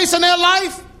a place in their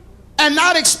life, and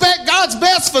not expect God's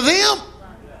best for them?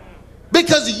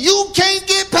 Because you can't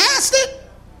get past it?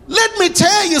 Let me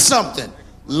tell you something.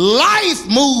 Life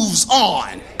moves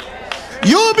on.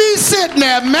 You'll be sitting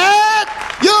there mad.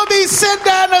 You'll be sitting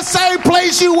there in the same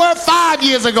place you were 5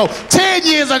 years ago, 10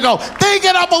 years ago,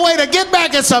 thinking up a way to get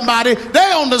back at somebody.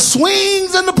 They on the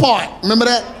swings in the park. Remember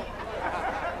that?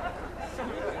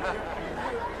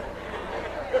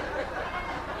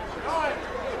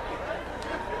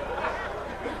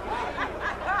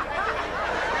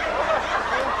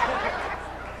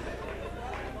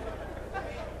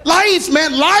 Life,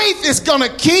 man, life is going to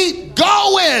keep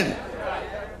going.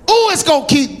 Oh, it's going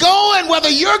to keep going whether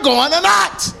you're going or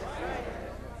not.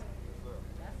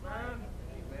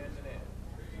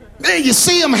 Then you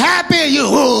see them happy,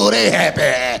 and they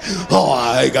happy. Oh,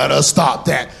 I got to stop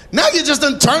that. Now you just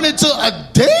done turned into a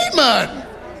demon.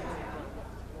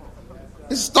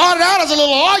 It started out as a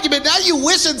little argument. Now you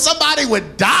wishing somebody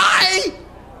would die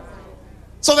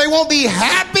so they won't be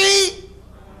happy.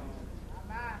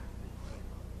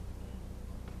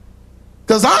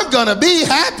 Because I'm going to be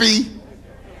happy.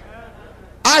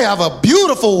 I have a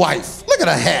beautiful wife. Look at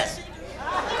her hat.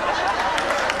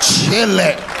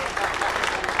 Chilling.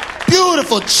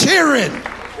 Beautiful, cheering.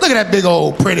 Look at that big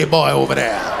old pretty boy over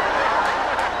there.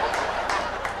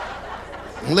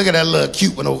 Look at that little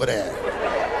cute one over there.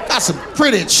 Got some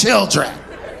pretty children.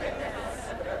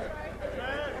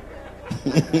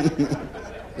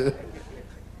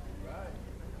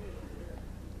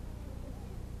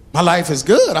 My life is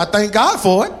good. I thank God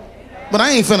for it. But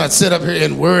I ain't finna sit up here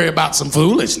and worry about some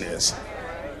foolishness.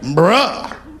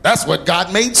 Bruh, that's what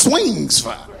God made swings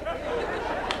for.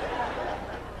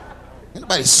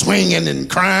 Anybody swinging and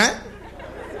crying?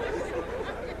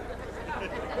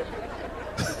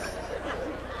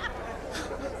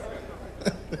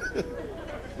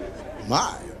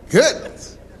 My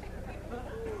goodness.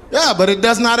 Yeah, but it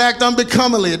does not act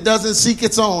unbecomingly. It doesn't seek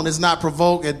its own. It's not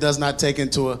provoked. It does not take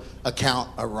into account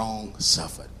a wrong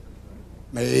suffered.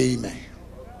 Amen.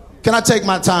 Can I take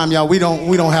my time, y'all? We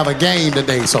don't have a game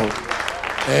today, so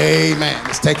amen.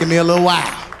 It's taking me a little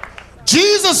while.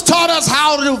 Jesus taught us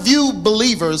how to view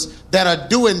believers that are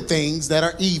doing things that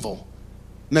are evil.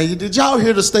 Now, did y'all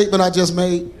hear the statement I just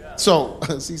made? So,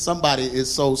 see, somebody is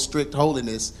so strict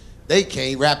holiness, they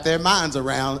can't wrap their minds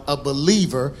around a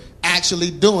believer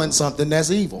actually doing something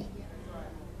that's evil.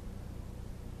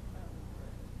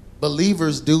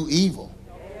 Believers do evil.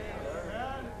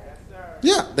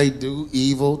 Yeah, they do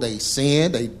evil. They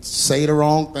sin. They say the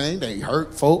wrong thing. They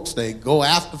hurt folks. They go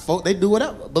after folks. They do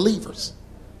whatever. Believers.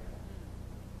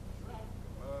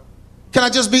 Can I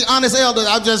just be honest, elder?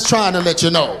 I'm just trying to let you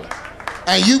know.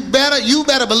 And you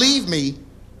better believe me.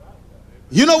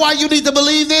 You know why you need to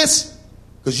believe this?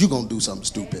 Because you're going to do something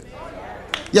stupid.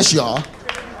 Yes, you are.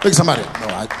 Look at somebody. No,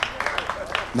 I'm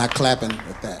not clapping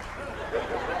at that.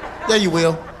 Yeah, you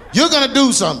will. You're going to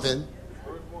do something,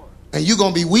 and you're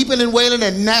going to be weeping and wailing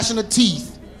and gnashing of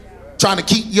teeth, trying to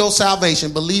keep your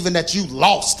salvation, believing that you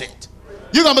lost it.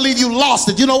 You're going to believe you lost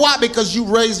it. You know why? Because you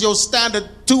raised your standard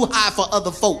too high for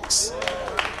other folks.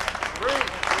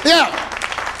 Yeah,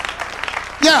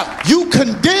 you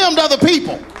condemned other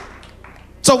people.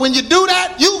 So when you do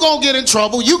that, you're going to get in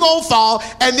trouble, you're going to fall,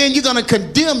 and then you're going to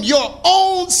condemn your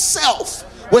own self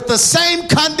with the same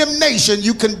condemnation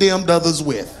you condemned others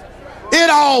with. It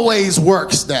always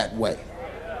works that way.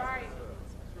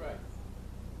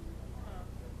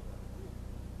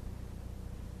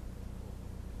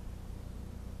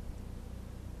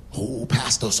 Oh,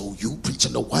 pastor, so you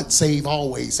preaching the once saved,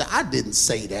 always saved. I didn't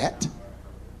say that.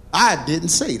 I didn't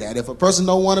say that. If a person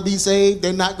don't want to be saved,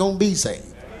 they're not going to be saved.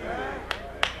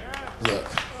 Look.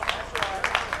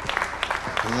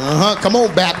 Come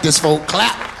on, Baptist folk.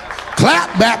 Clap.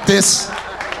 Clap, Baptist.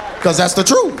 Because that's the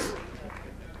truth.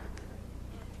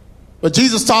 But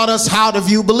Jesus taught us how to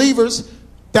view believers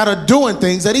that are doing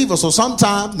things that are evil. So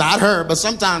sometimes, not her, but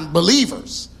sometimes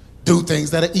believers do things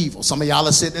that are evil. Some of y'all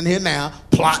are sitting in here now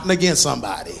plotting against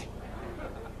somebody.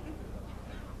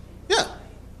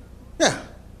 Yeah.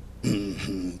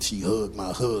 She hugged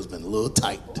my husband a little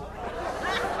tight.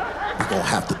 We're going to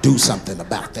have to do something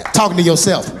about that. Talking to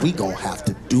yourself, we're going to have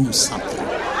to do something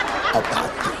about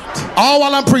that. All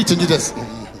while I'm preaching, you just,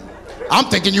 I'm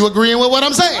thinking you agreeing with what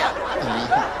I'm saying.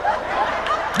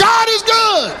 God is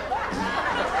good.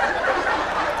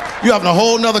 You having a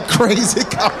whole nother crazy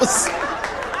conversation.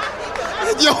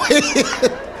 Your head,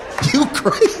 you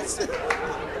crazy.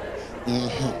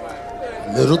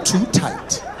 A little too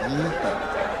tight.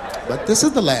 But this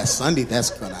is the last Sunday that's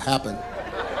going to happen.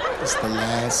 It's the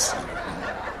last.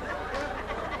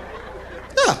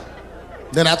 Yeah.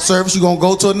 Then after service, you're going to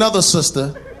go to another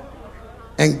sister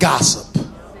and gossip.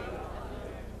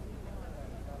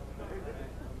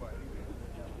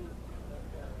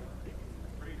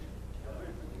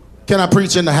 Can I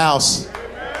preach in the house?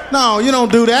 No, you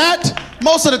don't do that.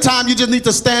 Most of the time, you just need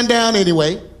to stand down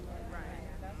anyway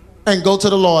and go to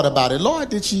the Lord about it. Lord,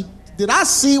 did I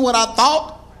see what I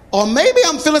thought? Or maybe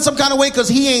I'm feeling some kind of way because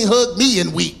he ain't hugged me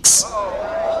in weeks.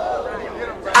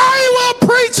 I will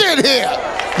preach it here.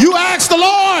 You ask the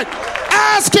Lord.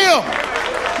 Ask him.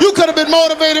 You could have been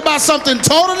motivated by something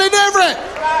totally different.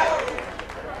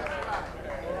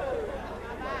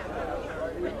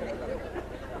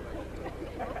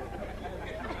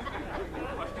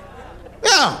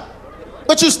 Yeah.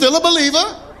 But you're still a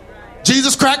believer.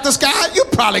 Jesus cracked the sky. You're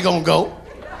probably going to go.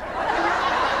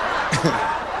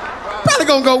 Probably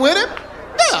going to go with him.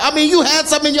 Yeah, I mean, you had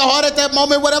something in your heart at that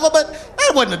moment, whatever, but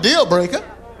that wasn't a deal breaker.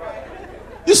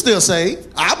 You're still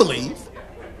saved, I believe.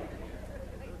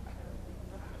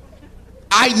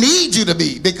 I need you to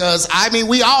be, because, I mean,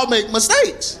 we all make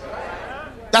mistakes.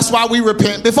 That's why we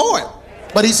repent before him.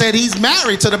 But he said he's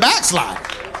married to the backslider.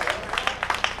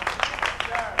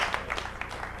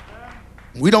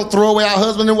 We don't throw away our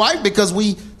husband and wife because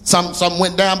something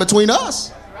went down between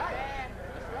us.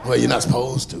 Well, you're not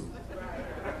supposed to.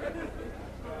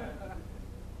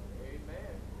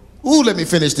 Ooh, let me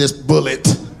finish this bullet.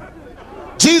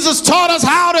 Jesus taught us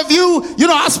how to view. You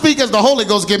know, I speak as the Holy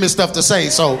Ghost give me stuff to say,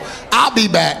 so I'll be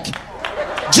back.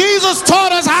 Jesus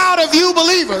taught us how to view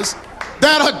believers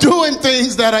that are doing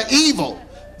things that are evil.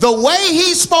 The way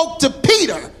he spoke to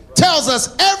Peter tells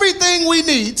us everything we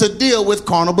need to deal with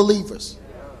carnal believers.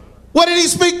 What did he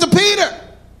speak to Peter?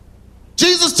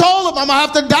 Jesus told him, I'm going to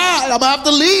have to die. I'm going to have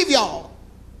to leave y'all.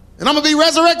 And I'm going to be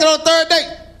resurrected on the third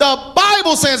day. The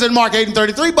Bible says in Mark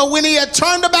 8:33, but when he had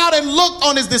turned about and looked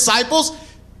on his disciples,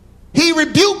 he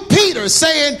rebuked Peter,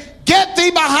 saying, get thee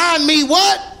behind me,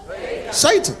 what?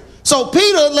 Satan. So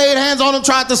Peter laid hands on him,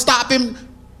 tried to stop him,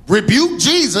 rebuked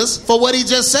Jesus for what he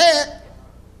just said.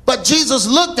 But Jesus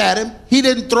looked at him. He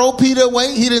didn't throw Peter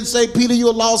away. He didn't say, Peter, you're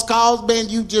a lost cause. Man,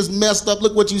 you just messed up.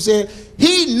 Look what you said.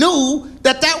 He knew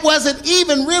that wasn't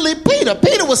even really Peter.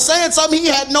 Peter was saying something he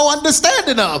had no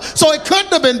understanding of. So it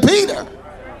couldn't have been Peter.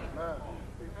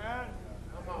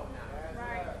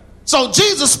 So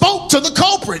Jesus spoke to the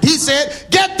culprit. He said,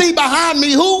 get thee behind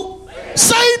me, who?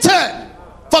 Satan.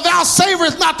 For thou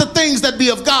savorest not the things that be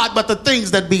of God, but the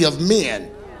things that be of men.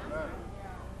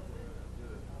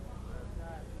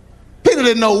 Peter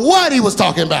didn't know what he was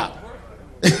talking about.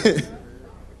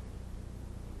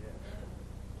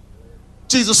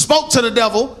 Jesus spoke to the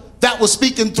devil that was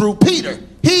speaking through Peter.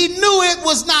 He knew it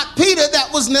was not Peter that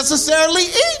was necessarily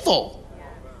evil.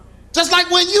 Just like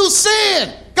when you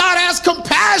sin, God has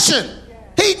compassion.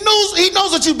 He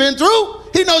knows what you've been through.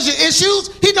 He knows your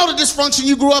issues. He knows the dysfunction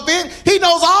you grew up in. He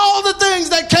knows all the things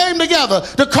that came together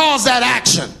to cause that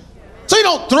action. So he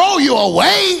don't throw you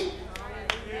away.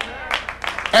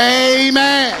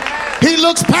 Amen. He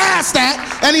looks past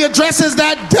that and he addresses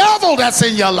that devil that's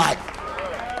in your life.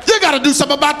 You got to do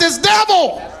something about this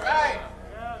devil. That's right.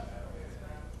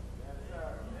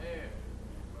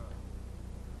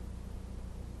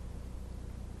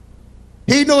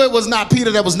 He knew it was not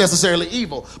Peter that was necessarily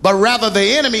evil, but rather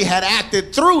the enemy had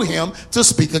acted through him to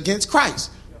speak against Christ.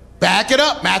 Back it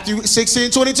up, Matthew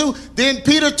 16:22. Then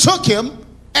Peter took him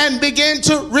and began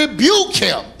to rebuke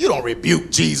him. You don't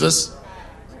rebuke Jesus.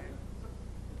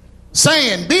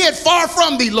 Saying, be it far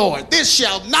from thee, Lord, this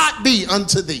shall not be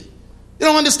unto thee. You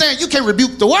don't understand? You can't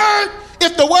rebuke the word.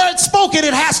 If the word spoken,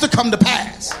 it has to come to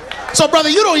pass. So, brother,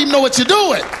 you don't even know what you're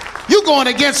doing. You're going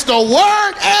against the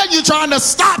word and you're trying to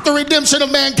stop the redemption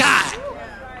of mankind.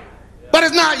 But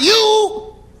it's not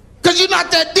you, because you're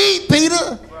not that deep,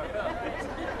 Peter.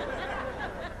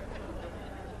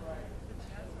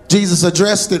 Jesus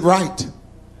addressed it right.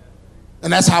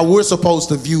 And that's how we're supposed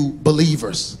to view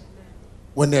believers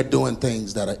when they're doing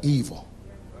things that are evil.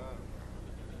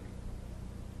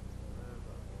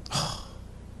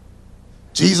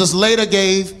 Jesus later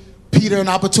gave Peter an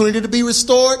opportunity to be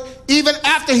restored, even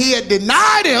after he had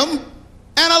denied him and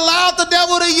allowed the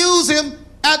devil to use him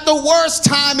at the worst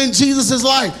time in Jesus'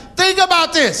 life. Think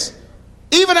about this.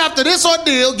 Even after this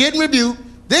ordeal, getting rebuked,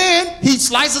 then he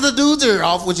slices the dude's ear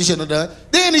off, which he shouldn't have done.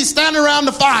 Then he's standing around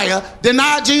the fire,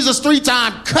 denied Jesus 3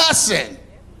 times, cussing.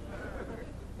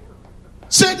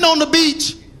 Sitting on the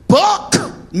beach, buck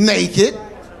naked,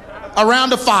 around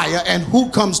the fire, and who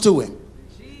comes to him?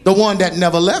 The one that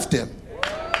never left him.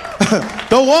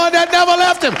 The one that never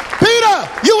left him. Peter,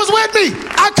 you was with me.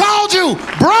 I called you.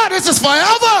 Bruh, this is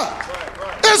forever.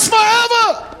 this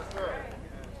forever.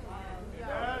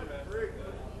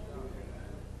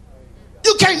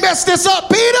 You can't mess this up,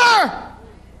 Peter.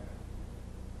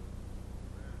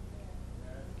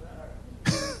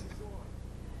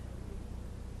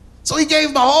 So he gave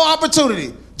him a whole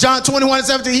opportunity. John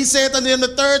 21:17, he said unto him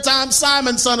the third time,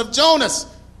 Simon, son of Jonas,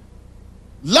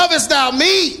 lovest thou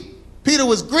me? Peter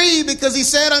was grieved because he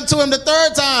said unto him the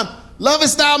third time,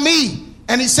 lovest thou me?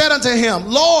 And he said unto him,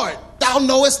 Lord, thou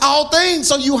knowest all things,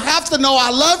 so you have to know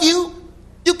I love you.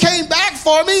 You came back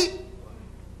for me.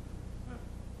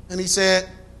 And he said,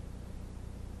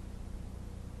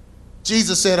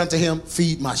 Jesus said unto him,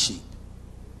 feed my sheep.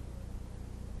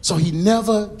 So he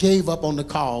never gave up on the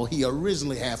call he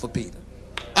originally had for Peter.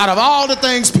 Out of all the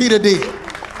things Peter did,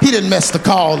 he didn't mess the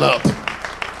call up.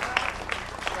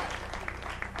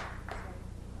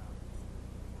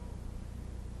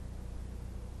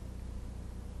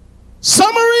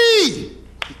 Summary.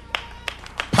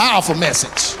 Powerful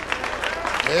message.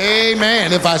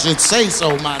 Amen, if I should say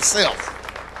so myself.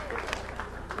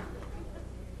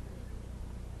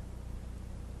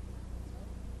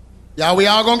 Y'all, we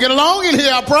all gonna get along in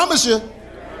here, I promise you.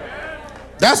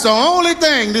 That's the only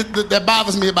thing that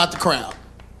bothers me about the crowd.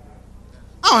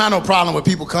 I don't have no problem with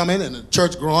people coming and the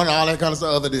church growing and all that kind of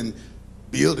stuff other than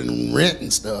building rent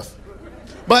and stuff.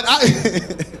 But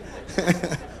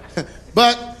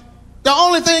but the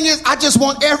only thing is I just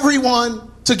want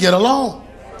everyone to get along.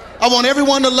 I want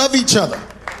everyone to love each other.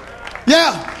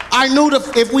 Yeah, I knew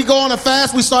that if we go on a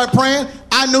fast, we start praying,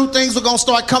 I knew things were gonna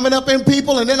start coming up in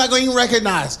people and they're not gonna even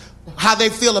recognize how they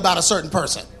feel about a certain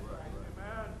person.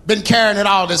 Been carrying it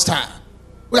all this time.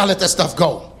 We gotta let that stuff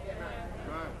go.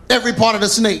 Every part of the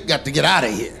snake got to get out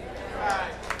of here.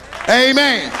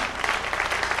 Amen.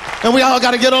 And we all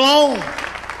gotta get along.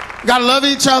 We gotta love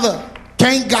each other.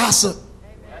 Can't gossip.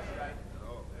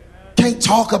 Can't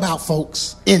talk about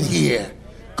folks in here.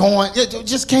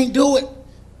 Just can't do it.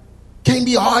 Can't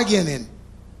be arguing and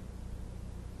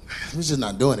we're just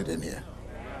not doing it in here.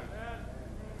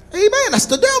 Amen. That's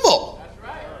the devil.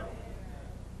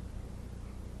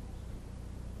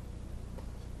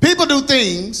 People do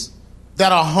things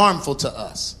that are harmful to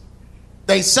us.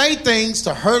 They say things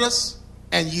to hurt us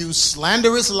and use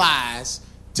slanderous lies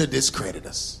to discredit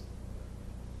us.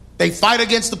 They fight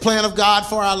against the plan of God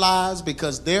for our lives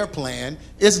because their plan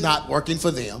is not working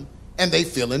for them and they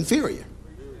feel inferior.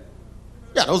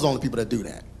 Yeah, those are the only people that do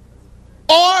that.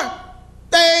 Or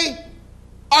they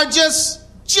are just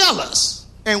jealous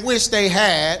and wish they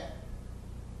had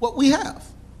what we have.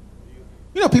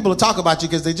 You know, people will talk about you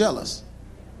because they're jealous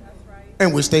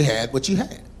and wish they had what you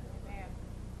had.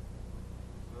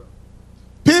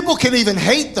 People can even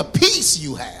hate the peace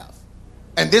you have,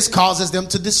 and this causes them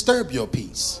to disturb your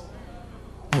peace.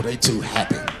 Oh, they too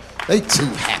happy. They too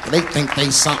happy. They think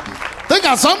they something. They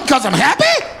got something because I'm happy?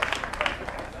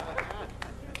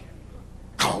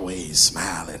 Always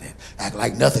smiling and act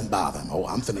like nothing bothers them. Oh,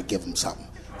 I'm finna give them something.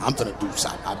 I'm finna do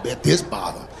something. I bet this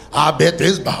bother them. I bet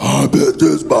this bother them. I bet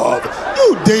this bother them.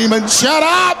 You demon, shut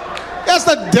up. That's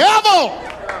the devil.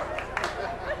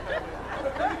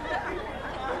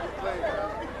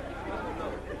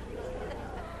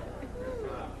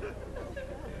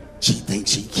 She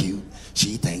thinks she cute.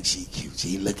 She thinks she cute.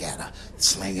 She look at her,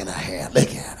 slinging her hair. Look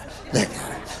at her. Look at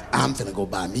her. I'm finna go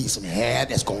buy me some hair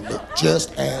that's gonna look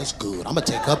just as good. I'm gonna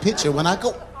take her picture when I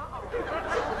go.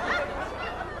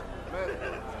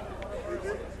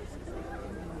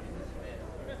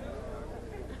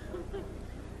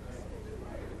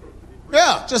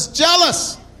 Yeah, just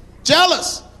jealous.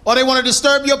 Jealous. Or they want to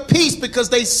disturb your peace because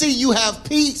they see you have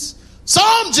peace.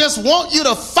 Some just want you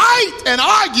to fight and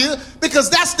argue because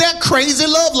that's their crazy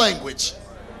love language.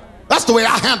 That's the way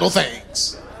I handle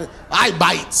things. I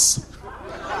bites.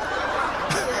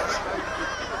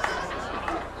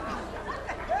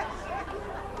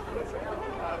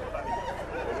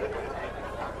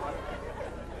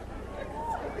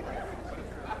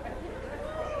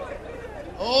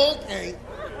 Okay.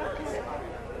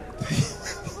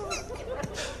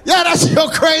 Yeah, that's your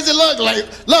crazy love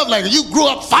language. You grew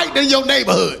up fighting in your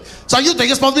neighborhood. So you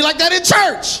think it's supposed to be like that in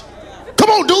church. Come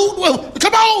on, dude.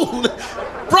 Come on.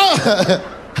 Bro,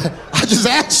 I just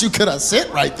asked you, could I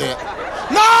sit right there?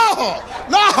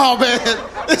 No, man.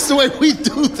 It's the way we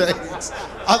do things.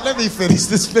 Let me finish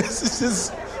this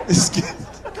message. It's good.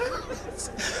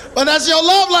 But that's your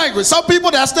love language. Some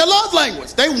people, that's their love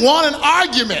language. They want an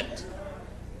argument.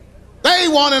 They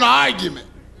want an argument.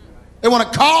 They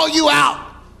want to call you out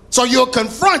so you'll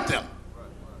confront them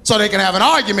so they can have an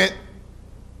argument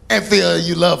and feel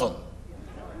you love them.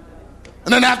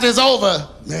 And then after it's over,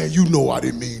 man, you know I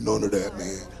didn't mean none of that,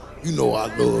 man. You know I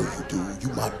love you, dude. You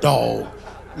my dog.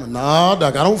 No,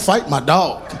 Doc, I don't fight my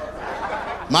dog.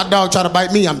 My dog try to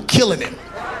bite me, I'm killing him.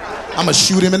 I'm gonna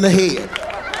shoot him in the head.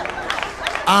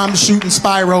 I'm shooting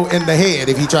Spyro in the head.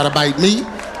 If he try to bite me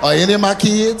or any of my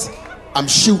kids, I'm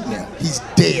shooting him. He's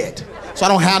dead. So I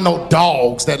don't have no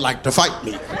dogs that like to fight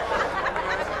me.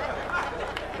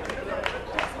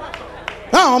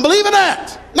 No, I don't believe in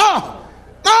that. No,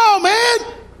 man.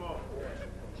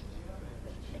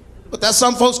 But that's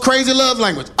some folks' crazy love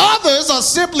language. Others are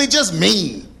simply just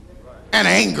mean and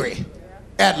angry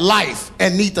at life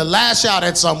and need to lash out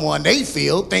at someone they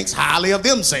feel thinks highly of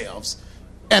themselves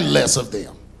and less of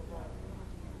them.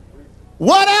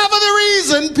 Whatever the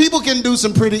reason, people can do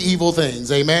some pretty evil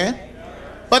things, amen?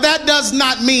 But that does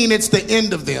not mean it's the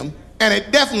end of them, and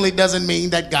it definitely doesn't mean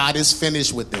that God is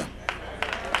finished with them.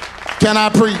 Can I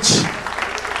preach?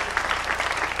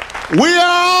 We are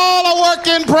all a work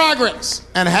in progress,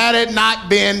 and had it not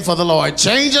been for the Lord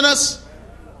changing us,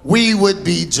 we would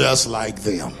be just like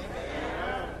them.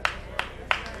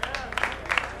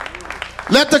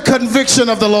 Let the conviction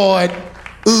of the Lord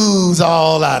ooze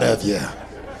all out of you.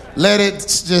 Let it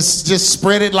just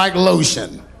spread it like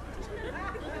lotion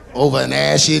over an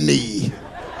ashy knee.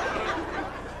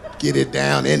 Get it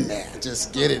down in there.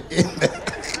 Just get it in there.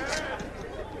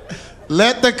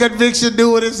 Let the conviction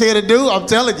do what it's here to do. I'm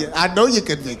telling you, I know you're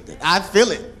convicted. I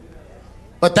feel it.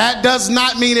 But that does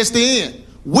not mean it's the end.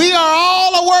 We are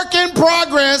all a work in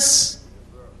progress,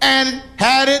 and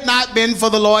had it not been for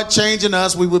the Lord changing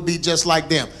us, we would be just like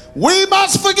them. We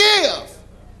must forgive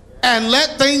and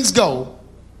let things go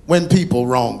when people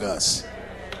wrong us.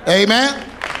 Amen?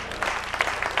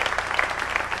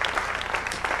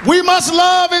 We must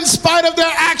love in spite of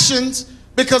their actions,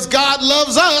 because God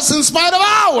loves us in spite of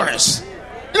ours.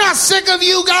 You're not sick of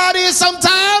you, God is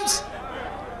sometimes.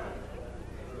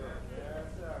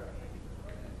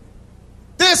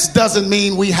 This doesn't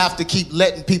mean we have to keep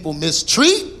letting people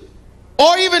mistreat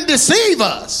or even deceive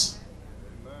us.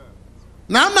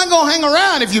 Now, I'm not going to hang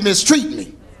around if you mistreat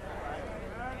me.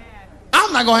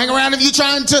 I'm not going to hang around if you're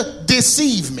trying to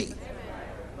deceive me.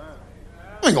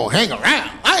 I ain't going to hang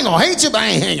around. I ain't going to hate you, but I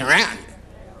ain't hanging around you.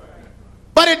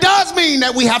 But it does mean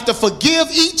that we have to forgive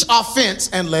each offense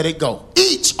and let it go.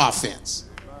 Each offense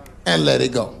and let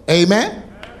it go. Amen?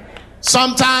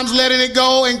 Sometimes letting it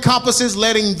go encompasses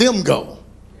letting them go.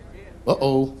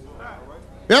 Uh-oh.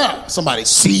 Yeah, somebody,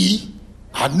 see,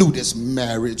 I knew this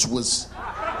marriage was...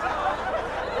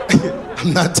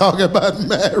 I'm not talking about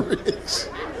marriage.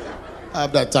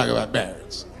 I'm not talking about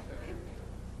marriage.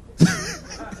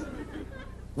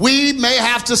 We may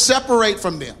have to separate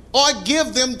from them or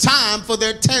give them time for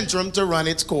their tantrum to run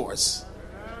its course.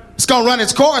 It's going to run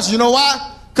its course. You know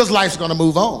why? Because life's going to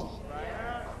move on.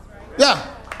 Yeah.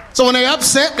 So when they're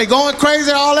upset, they're going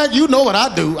crazy, all that, you know what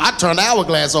I do. I turn the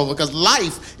hourglass over because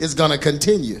life is going to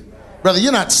continue. Brother,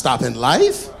 you're not stopping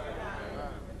life.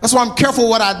 That's why I'm careful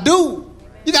what I do.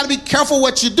 You got to be careful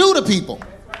what you do to people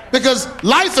because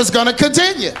life is going to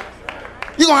continue.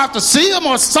 You're going to have to see them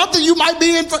or something. You might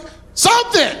be in for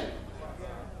something.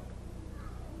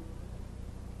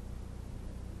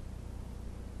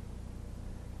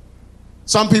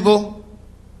 Some people,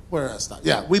 where did I stop?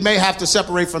 Yeah, we may have to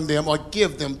separate from them or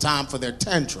give them time for their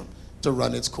tantrum to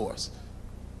run its course.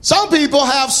 Some people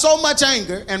have so much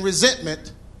anger and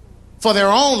resentment for their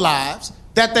own lives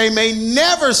that they may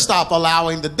never stop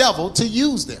allowing the devil to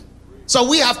use them. So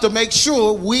we have to make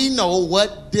sure we know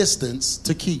what distance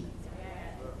to keep.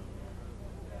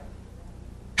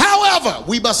 However,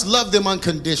 we must love them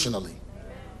unconditionally.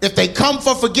 If they come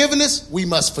for forgiveness, we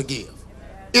must forgive.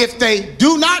 If they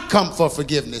do not come for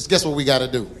forgiveness, guess what we got to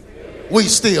do? We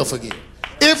still forgive.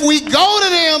 If we go to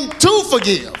them to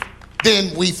forgive,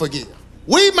 then we forgive.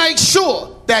 We make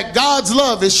sure that God's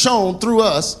love is shown through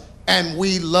us and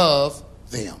we love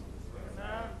them.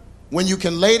 When you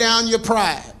can lay down your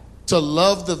pride to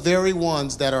love the very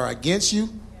ones that are against you,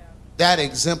 that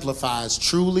exemplifies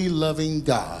truly loving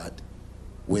God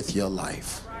with your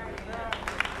life.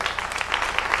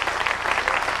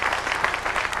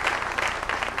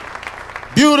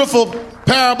 Beautiful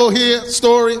parable here,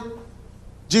 story.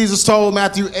 Jesus told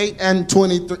Matthew 18 and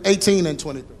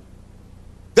 23.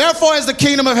 Therefore is the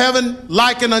kingdom of heaven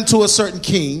likened unto a certain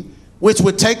king, which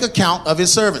would take account of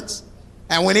his servants.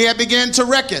 And when he had begun to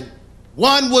reckon,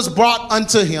 one was brought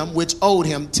unto him, which owed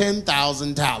him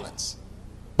 10,000 talents.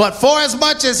 But for as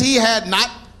much as he had not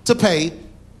to pay,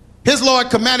 his Lord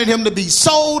commanded him to be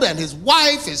sold, and his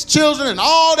wife, his children, and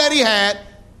all that he had,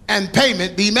 and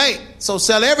payment be made. So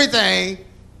sell everything,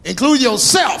 include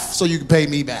yourself, so you can pay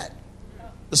me back.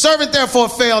 The servant therefore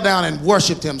fell down and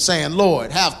worshipped him, saying,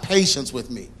 Lord, have patience with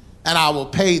me, and I will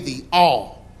pay thee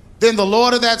all. Then the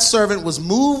Lord of that servant was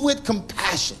moved with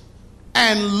compassion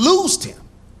and loosed him.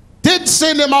 Didn't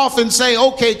send him off and say,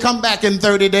 okay, come back in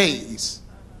 30 days.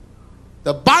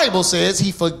 The Bible says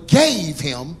he forgave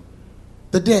him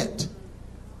the debt.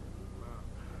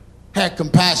 Had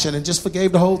compassion and just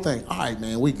forgave the whole thing. All right,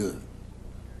 man, we good.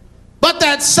 But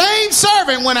that same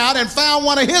servant went out and found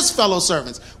one of his fellow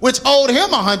servants, which owed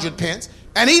him 100 pence,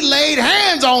 and he laid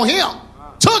hands on him,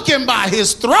 took him by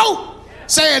his throat,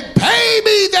 saying, pay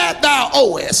me that thou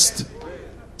owest.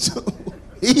 So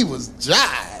he was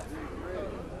jive.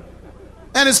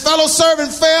 And his fellow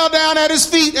servant fell down at his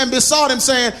feet and besought him,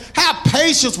 saying, have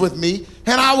patience with me,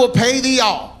 and I will pay thee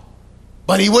all.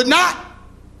 But he would not.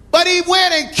 But he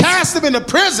went and cast him into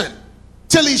prison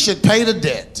till he should pay the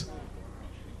debt.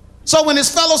 So when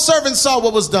his fellow servants saw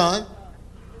what was done,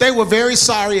 they were very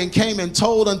sorry and came and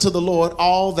told unto the Lord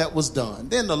all that was done.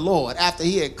 Then the Lord, after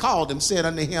he had called him, said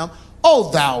unto him,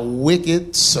 O thou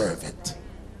wicked servant,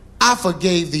 I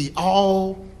forgave thee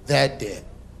all that debt,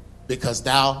 because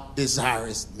thou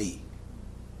desirest me.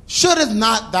 Shouldst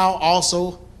not thou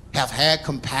also have had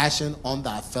compassion on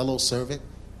thy fellow servant,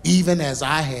 even as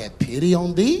I had pity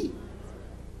on thee?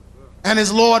 And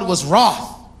his Lord was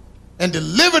wroth, and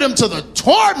delivered him to the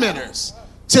tormentors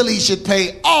till he should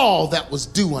pay all that was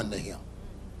due unto him.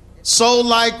 So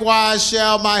likewise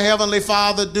shall my heavenly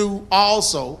Father do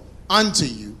also unto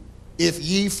you, if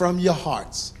ye from your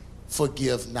hearts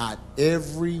forgive not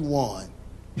every one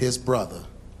his brother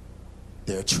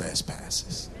their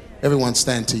trespasses. Everyone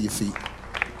stand to your feet.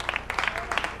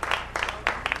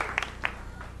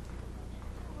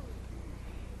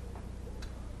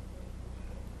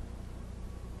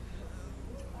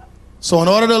 So in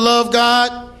order to love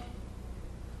God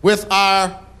with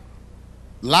our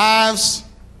lives,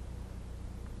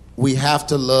 we have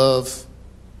to love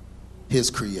his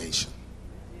creation,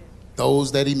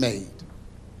 those that he made.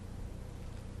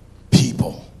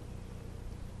 People.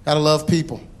 Gotta love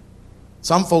people.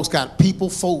 Some folks got people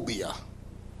phobia.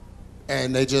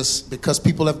 And they just, because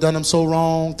people have done them so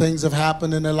wrong, things have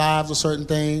happened in their lives, a certain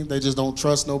thing, they just don't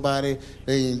trust nobody.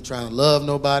 They ain't trying to love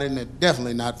nobody, and they're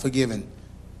definitely not forgiving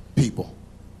people.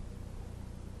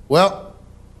 Well,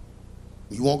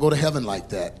 you won't go to heaven like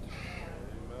that.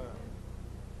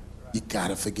 You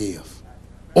gotta forgive,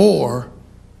 or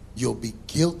you'll be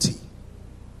guilty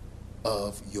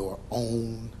of your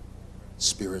own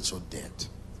spiritual debt.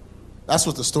 That's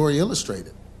what the story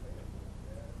illustrated.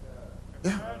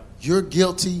 Yeah, you're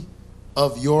guilty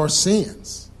of your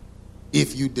sins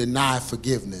if you deny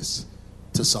forgiveness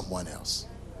to someone else.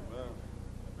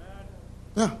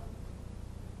 Yeah.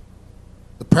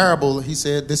 The parable, he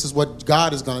said, this is what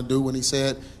God is going to do when he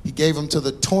said he gave them to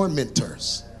the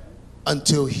tormentors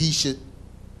until he should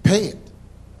pay it.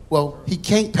 Well, he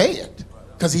can't pay it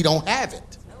because he don't have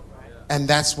it. And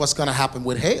that's what's going to happen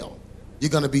with hell.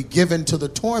 You're going to be given to the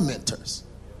tormentors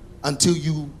until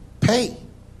you pay.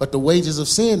 But the wages of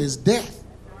sin is death.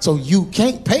 So you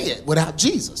can't pay it without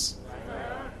Jesus.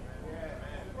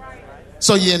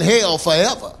 So you're in hell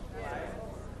forever.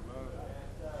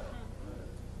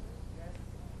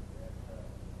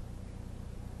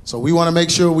 So we want to make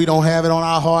sure we don't have it on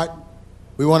our heart.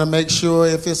 We want to make sure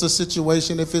if it's a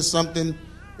situation, if it's something,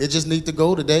 it just needs to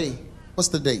go today. What's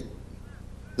the date?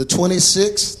 The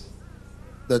 26th.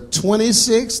 The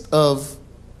 26th of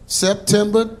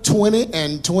September 20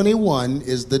 and 21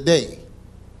 is the day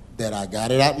that I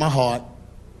got it out my heart,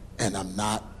 and I'm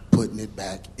not putting it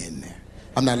back in there.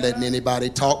 I'm not letting anybody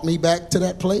talk me back to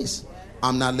that place.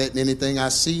 I'm not letting anything I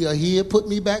see or hear put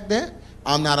me back there.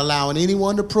 I'm not allowing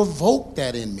anyone to provoke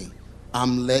that in me.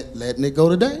 I'm letting it go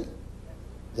today.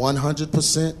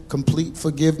 100% complete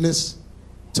forgiveness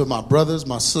to my brothers,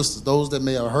 my sisters, those that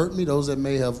may have hurt me, those that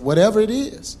may have, whatever it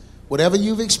is, whatever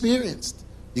you've experienced,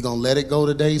 you're going to let it go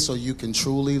today so you can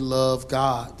truly love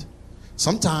God.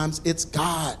 Sometimes it's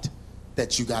God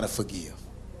that you got to forgive.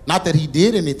 Not that he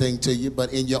did anything to you,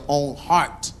 but in your own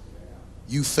heart,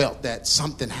 you felt that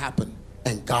something happened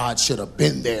and God should have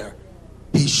been there.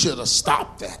 He should have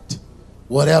stopped that.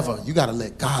 Whatever. You got to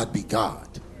let God be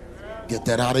God. Get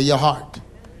that out of your heart.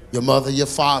 Your mother, your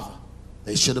father,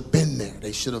 they should have been there.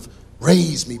 They should have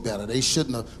raised me better. They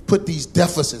shouldn't have put these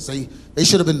deficits. They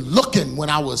should have been looking when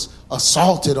I was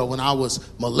assaulted or when I was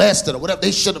molested or whatever.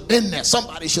 They should have been there.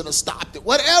 Somebody should have stopped it.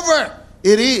 Whatever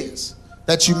it is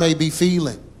that you may be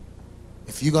feeling.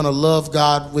 If you're going to love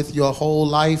God with your whole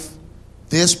life,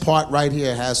 this part right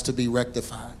here has to be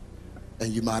rectified.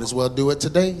 And you might as well do it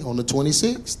today on the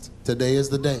 26th. Today is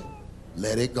the day.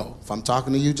 Let it go. If I'm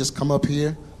talking to you, just come up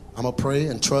here. I'm going to pray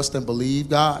and trust and believe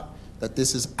God that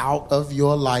this is out of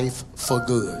your life for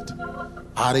good.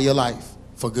 Out of your life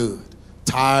for good.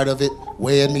 Tired of it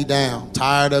weighing me down.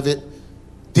 Tired of it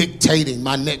dictating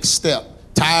my next step.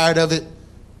 Tired of it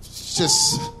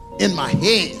just in my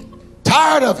head.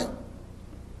 Tired of it.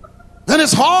 And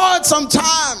it's hard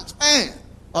sometimes, man.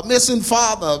 A missing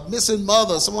father, a missing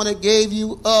mother, someone that gave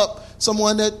you up,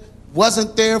 someone that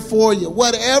wasn't there for you,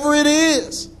 whatever it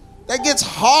is. That gets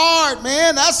hard,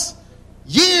 man. That's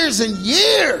years and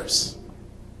years.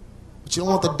 But you don't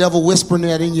want the devil whispering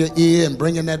that in your ear and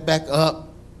bringing that back up,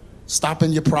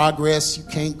 stopping your progress. You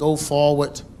can't go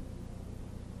forward.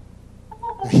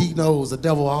 And he knows, the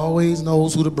devil always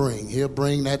knows who to bring. He'll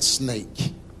bring that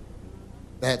snake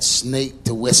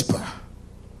to whisper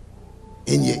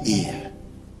in your ear.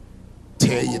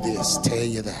 Tell you this, tell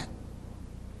you that.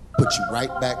 Put you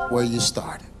right back where you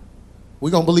started.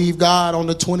 We're going to believe God on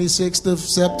the 26th of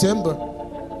September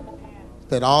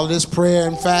that all this prayer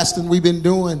and fasting we've been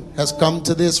doing has come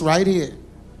to this right here.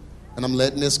 And I'm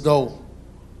letting this go.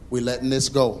 We're letting this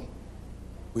go.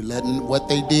 We're letting what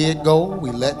they did go.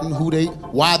 We're letting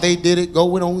why they did it go.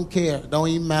 We don't care. It don't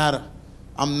even matter.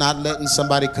 I'm not letting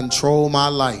somebody control my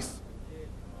life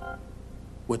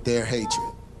with their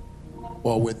hatred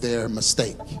or with their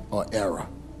mistake or error.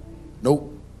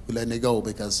 Nope. We're letting it go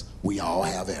because we all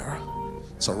have error.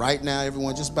 So right now,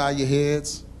 everyone, just bow your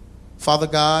heads. Father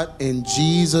God, in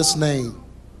Jesus' name,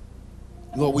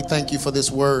 Lord, we thank you for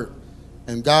this word.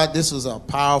 And God, this is a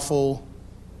powerful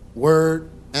word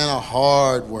and a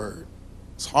hard word.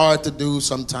 It's hard to do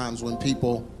sometimes when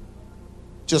people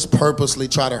just purposely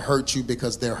try to hurt you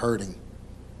because they're hurting.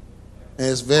 And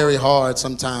it's very hard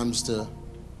sometimes to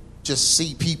just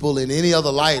see people in any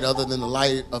other light other than the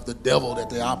light of the devil that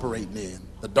they're operating in,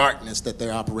 the darkness that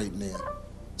they're operating in.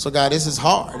 So God, this is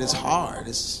hard. It's hard.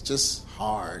 It's just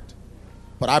hard.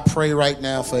 But I pray right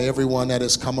now for everyone that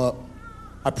has come up.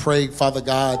 I pray, Father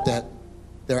God, that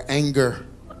their anger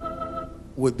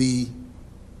would be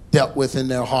dealt with in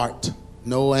their heart.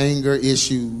 No anger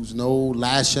issues, no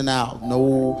lashing out,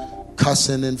 no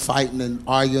cussing and fighting and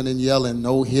arguing and yelling,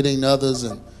 no hitting others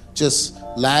and just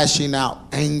lashing out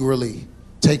angrily,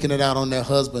 taking it out on their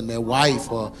husband, their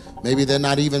wife, or maybe they're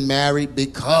not even married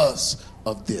because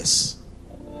of this.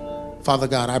 Father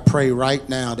God, I pray right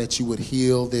now that you would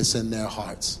heal this in their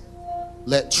hearts.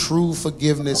 Let true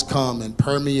forgiveness come and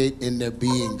permeate in their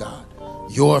being, God,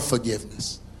 your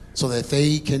forgiveness, so that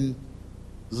they can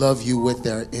love you with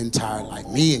their entire life,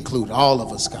 me included, all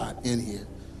of us, God, in here,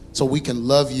 so we can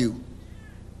love you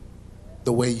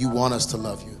the way you want us to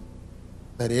love you.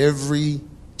 Let every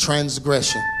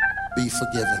transgression be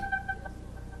forgiven.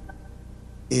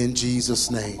 In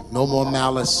Jesus' name. No more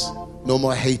malice, no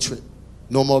more hatred,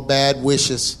 no more bad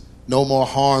wishes, no more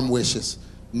harm wishes,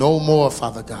 no more,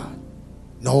 Father God,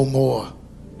 no more.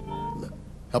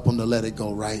 Help them to let it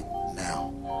go right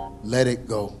now. Let it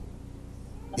go.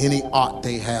 Any ought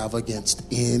they have against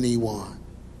anyone,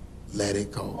 let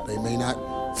it go. They may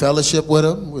not fellowship with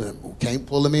them. We can't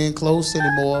pull them in close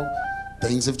anymore.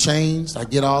 Things have changed. I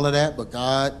get all of that. But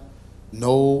God,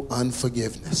 no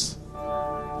unforgiveness.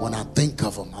 When I think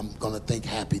of them, I'm going to think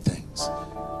happy things.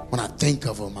 When I think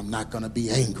of them, I'm not going to be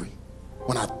angry.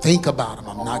 When I think about them,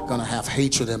 I'm not going to have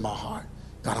hatred in my heart.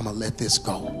 God, I'm going to let this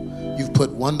go. You've put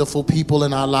wonderful people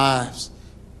in our lives.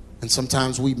 And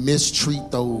sometimes we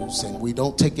mistreat those and we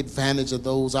don't take advantage of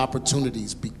those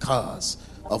opportunities because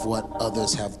of what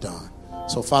others have done.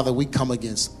 So, Father, we come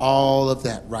against all of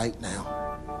that right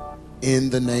now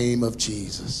in the name of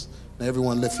Jesus. Now,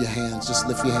 everyone lift your hands. Just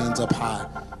lift your hands up high.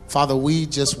 Father, we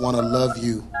just want to love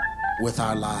you with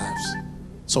our lives.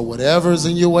 So whatever's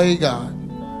in your way, God,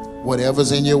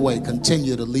 whatever's in your way,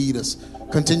 continue to lead us.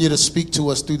 Continue to speak to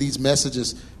us through these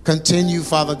messages. Continue,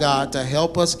 Father God, to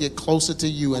help us get closer to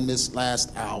you in this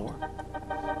last hour.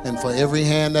 And for every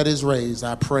hand that is raised,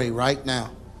 I pray right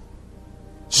now,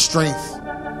 strength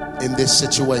in this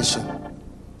situation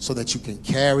so that you can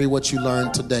carry what you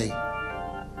learned today,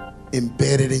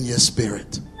 embedded in your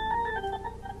spirit,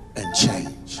 and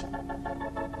change.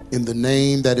 In the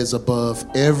name that is above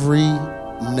every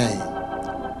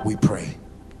name, we pray.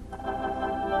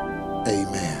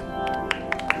 Amen.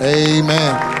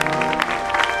 Amen.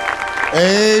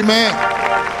 Amen.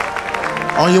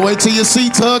 On your way to your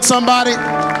seat, hug somebody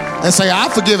and say,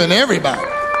 I've forgiven everybody.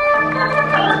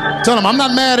 Tell them, I'm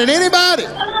not mad at anybody.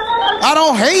 I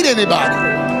don't hate anybody.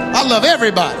 I love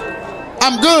everybody.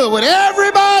 I'm good with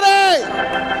everybody.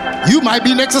 You might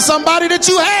be next to somebody that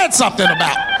you had something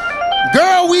about.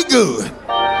 Girl, we good.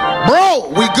 Bro,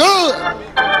 we good.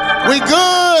 We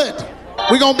good.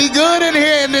 We gonna be good in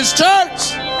here in this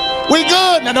church. We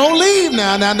good. Now don't leave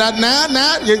now.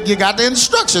 Now. You got the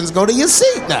instructions. Go to your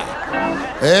seat now.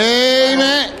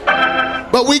 Amen.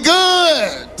 But we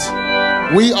good.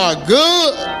 We are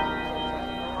good.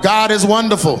 God is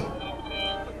wonderful.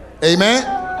 Amen.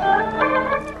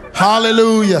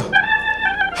 Hallelujah.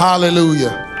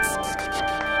 Hallelujah.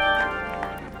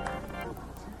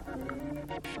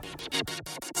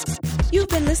 You've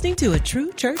been listening to A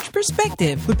True Church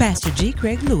Perspective with Pastor G.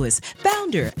 Craig Lewis,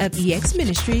 founder of EX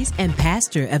Ministries and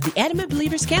pastor of the Adamant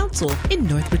Believers Council in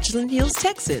North Richland Hills,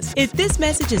 Texas. If this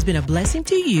message has been a blessing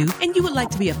to you and you would like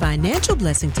to be a financial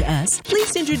blessing to us, please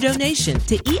send your donation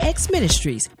to EX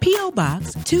Ministries, P.O.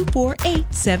 Box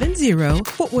 24870,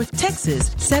 Fort Worth,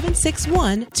 Texas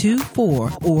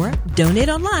 76124, or donate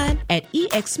online at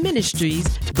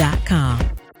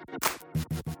exministries.com.